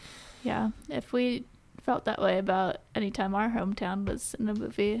 Yeah, if we felt that way about any time our hometown was in a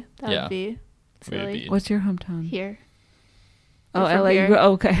movie, that Yeah. would be silly. be- What's your hometown? Here. Oh, You're from LA. here.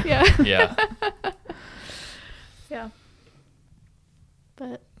 Okay. Yeah. Yeah. Yeah.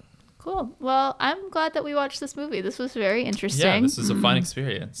 But cool. Well, I'm glad that we watched this movie. This was very interesting. Yeah, this was a fun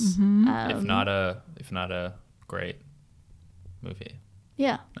experience. Mm-hmm. If not a great movie.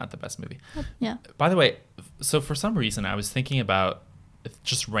 Yeah. Not the best movie. Yeah. By the way, so for some reason I was thinking about,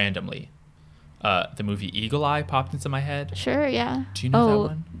 just randomly, the movie Eagle Eye popped into my head. Sure. Yeah. Do you know that Oh,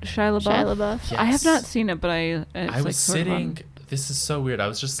 one? Shia LaBeouf. Shia LaBeouf. I have Yes. not seen it, but it's I like was sort of sitting. on- This is so weird. I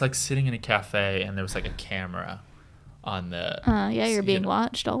was just like sitting in a cafe, and there was like a camera on the. Yeah, you're being you know,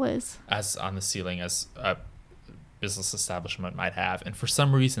 watched always. as on the ceiling as a business establishment might have, and for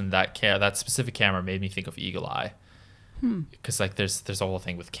some reason that specific camera made me think of Eagle Eye. Because like there's a whole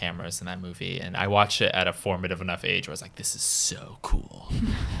thing with cameras in that movie, and I watched it at a formative enough age where I was like, this is so cool.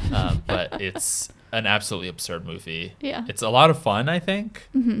 But it's an absolutely absurd movie. Yeah. It's a lot of fun, I think,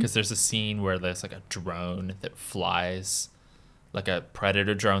 because there's a scene where there's like a drone that flies, like a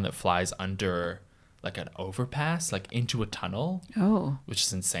predator drone that flies under like an overpass, like into a tunnel, Oh. which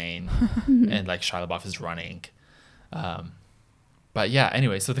is insane. And like Shia LaBeouf is running. But yeah,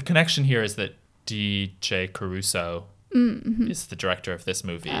 anyway, so the connection here is that DJ Caruso is the director of this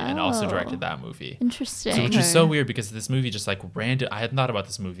movie and also Oh. directed that movie. Interesting. So, which is Okay. so weird because this movie just like random. I hadn't thought about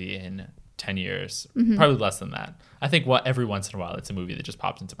this movie in 10 years, probably less than that. I think every once in a while it's a movie that just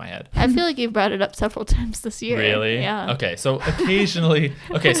pops into my head. I feel like you've brought it up several times this year. Really? Yeah. Okay, so occasionally,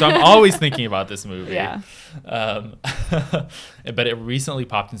 so I'm always thinking about this movie. Yeah. But it recently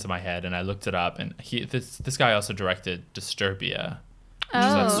popped into my head, and I looked it up, and this guy also directed Disturbia. Which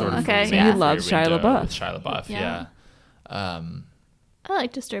is that Oh, sort of okay. movie Yeah. You love with Shia LaBeouf. Shia LaBeouf, Yeah. yeah. I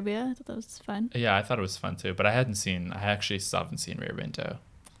like Disturbia. I thought that was fun. Yeah, I thought it was fun too, but I actually still haven't seen Rear Window.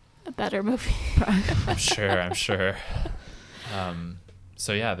 A better movie. I'm sure.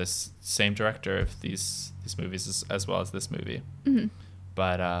 So yeah, this same director of these movies as well as this movie.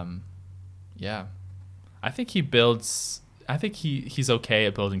 But yeah, I think he's okay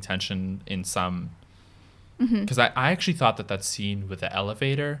at building tension in some. Because I actually thought that scene with the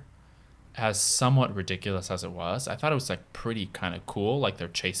elevator as somewhat ridiculous as it was, I thought it was like pretty kind of cool. Like they're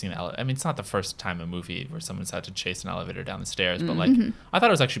chasing the elevator. I mean, it's not the first time a movie where someone's had to chase an elevator down the stairs, but like I thought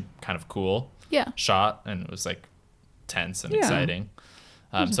it was actually kind of cool. Yeah. Shot, and it was like tense and Yeah. exciting.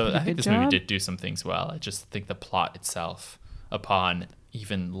 So I pretty think good this movie job. did do some things well. I just think the plot itself, upon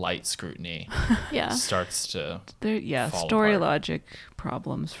even light scrutiny, Yeah. starts to fall story apart. logic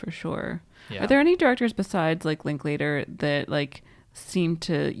problems for sure. Yeah. Are there any directors besides like Linklater that like seem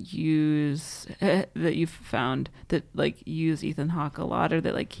to use that you've found that like use Ethan Hawke a lot, or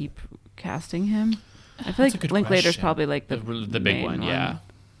that like keep casting him? I feel That's a like good Linklater's question. probably like the big main one, yeah.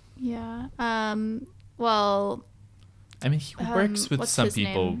 Yeah. Well, I mean, he works with what's some his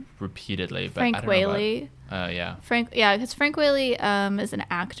people name? repeatedly, but Frank I don't know Whaley. about, yeah. Because Frank Whaley is an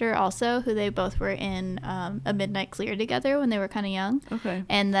actor also, who they both were in A Midnight Clear together when they were kind of young. Okay.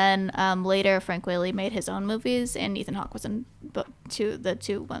 And then later, Frank Whaley made his own movies, and Ethan Hawke was in the two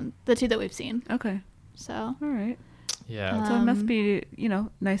that we've seen. Okay. So All right. Yeah. So it must be,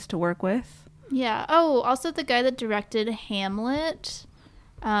 nice to work with. yeah. Oh, also the guy that directed Hamlet,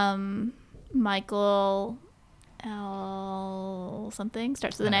 Michael L. something,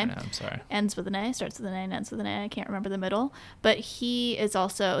 starts with an I A. don't know, I'm sorry. Ends with an A, starts with an A, and ends with an A. I can't remember the middle. But he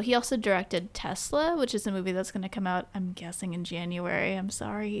also directed Tesla, which is a movie that's going to come out, I'm guessing, in January. I'm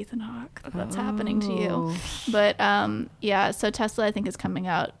sorry, Ethan Hawke, that's happening to you. Oh. But yeah, so Tesla I think is coming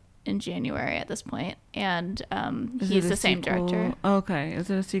out in January at this point, and Is he's it a the same sequel- director. Okay. Is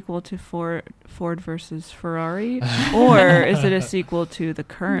it a sequel to Ford versus Ferrari, or is it a sequel to the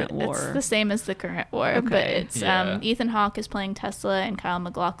current war? It's the same as the current war, but Okay. it's Yeah. Ethan Hawke is playing Tesla and Kyle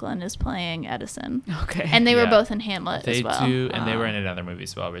MacLachlan is playing Edison. Okay. And they were Yeah. both in Hamlet They as well. do, and they were in another movie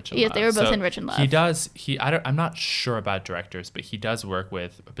as well, Rich and Yeah, Love. they were both So in Rich and Love. He does. I'm not sure about directors, but he does work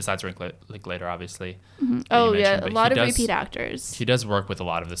with, besides Linklater, obviously. that Oh you yeah, mentioned, a but lot he of does- repeat actors. He does work with a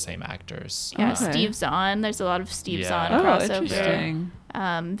lot of the same actors. Yeah, Okay. Steve Zahn. There's a lot of Steve Yeah. Zahn Oh, crossover. interesting.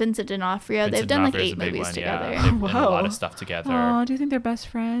 Vincent D'Onofrio. Vincent They've done like D'Onofrio's 8 a big movies one, together. Yeah. They've done a lot Whoa. of stuff together. Oh, do you think they're best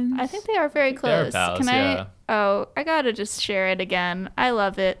friends? I think they are very close. pals, Can yeah. I gotta just share it again. I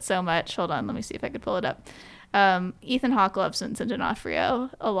love it so much. Hold on, let me see if I could pull it up. Ethan Hawke loves Vincent D'Onofrio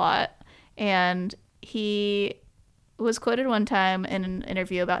a lot, and he was quoted one time in an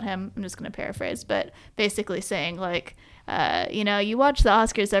interview about him. I'm just gonna paraphrase, but basically saying like, you watch the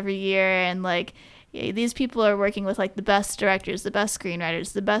Oscars every year, and like, these people are working with like the best directors, the best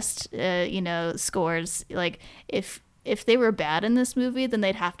screenwriters, the best scores. Like if they were bad in this movie, then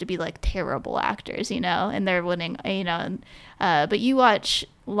they'd have to be like terrible actors, and they're winning, but you watch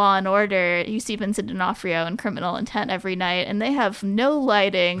Law and Order, you see Vincent D'Onofrio and Criminal Intent every night, and they have no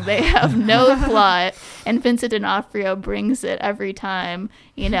lighting, they have no plot, and Vincent D'Onofrio brings it every time,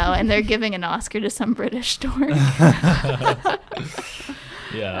 and they're giving an Oscar to some British dork.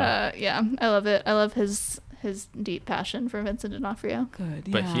 Yeah. Yeah, I love it. I love his deep passion for Vincent D'Onofrio. Good.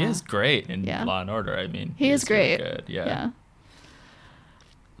 But he yeah. is great in Yeah. Law and Order. I mean, He is really great. good. Yeah.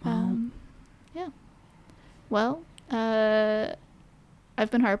 Yeah. Well,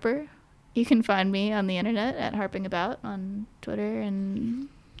 I've been Harper. You can find me on the internet at Harping About on Twitter and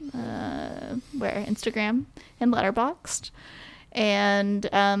Instagram and Letterboxd. And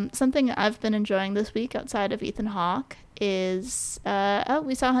something I've been enjoying this week outside of Ethan Hawke is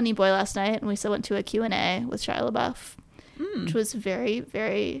we saw Honey Boy last night, and we went to a Q&A with Shia LaBeouf, which was very,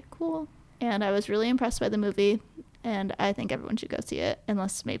 very cool. And I was really impressed by the movie, and I think everyone should go see it,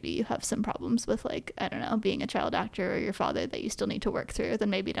 unless maybe you have some problems with, like, I don't know, being a child actor or your father that you still need to work through, then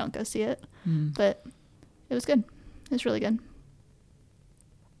maybe don't go see it. But it was good. It was really good.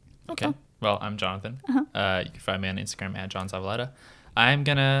 Okay. Well, I'm Jonathan. Uh-huh. You can find me on Instagram at John Zavaleta. I'm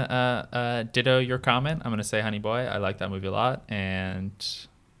gonna ditto your comment. I'm gonna say Honey Boy. I like that movie a lot, and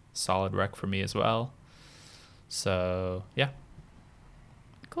solid rec for me as well. So yeah.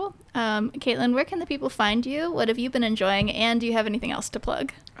 Cool. Caitlin, where can the people find you? What have you been enjoying? And do you have anything else to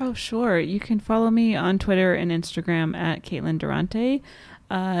plug? Oh, sure. You can follow me on Twitter and Instagram at Caitlin Durante.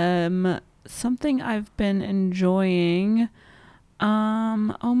 Something I've been enjoying.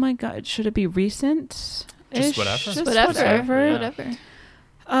 Oh my God, should it be recent? Just whatever. Just Whatever. Yeah. Whatever.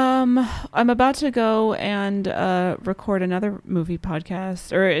 I'm about to go and record another movie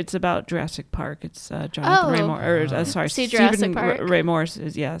podcast, or it's about Jurassic Park. It's Jonathan Ray Morris, See Jurassic Stephen Park. Ray Morris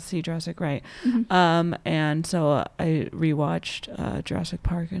is See Jurassic, right? And so I rewatched Jurassic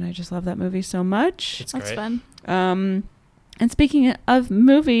Park, and I just love that movie so much. It's That's great. fun. And speaking of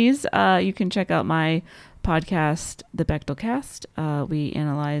movies, you can check out my podcast, The Bechdel Cast. We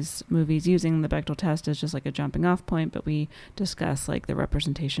analyze movies using the Bechdel test as just like a jumping off point, but we discuss like the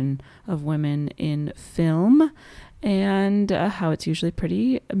representation of women in film. and how it's usually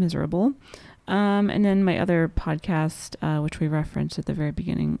pretty miserable. And then my other podcast, which we referenced at the very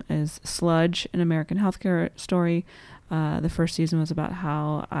beginning, is Sludge, an American healthcare story. The first season was about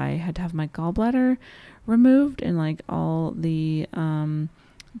how I had to have my gallbladder removed and like all the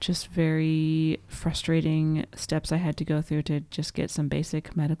just very frustrating steps I had to go through to just get some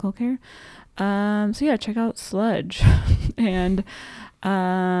basic medical care. So yeah, check out Sludge. And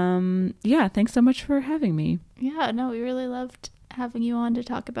yeah, thanks so much for having me. Yeah, no, we really loved having you on to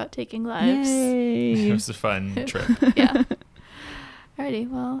talk about taking lives. Yay. It was a fun trip. Yeah. Alrighty,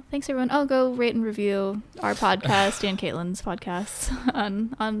 well, thanks everyone. I'll go rate and review our podcast and Caitlin's podcasts on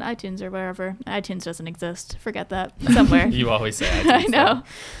iTunes or wherever. iTunes doesn't exist. Forget that. Somewhere. You always say I iTunes, know.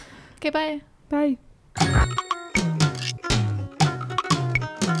 Okay, bye. Bye.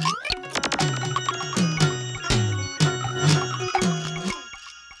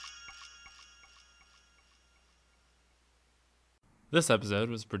 This episode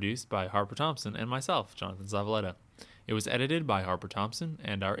was produced by Harper Thompson and myself, Jonathan Zavaleta. It was edited by Harper Thompson,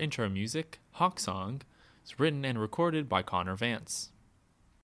 and our intro music, Hawk Song, is written and recorded by Connor Vance.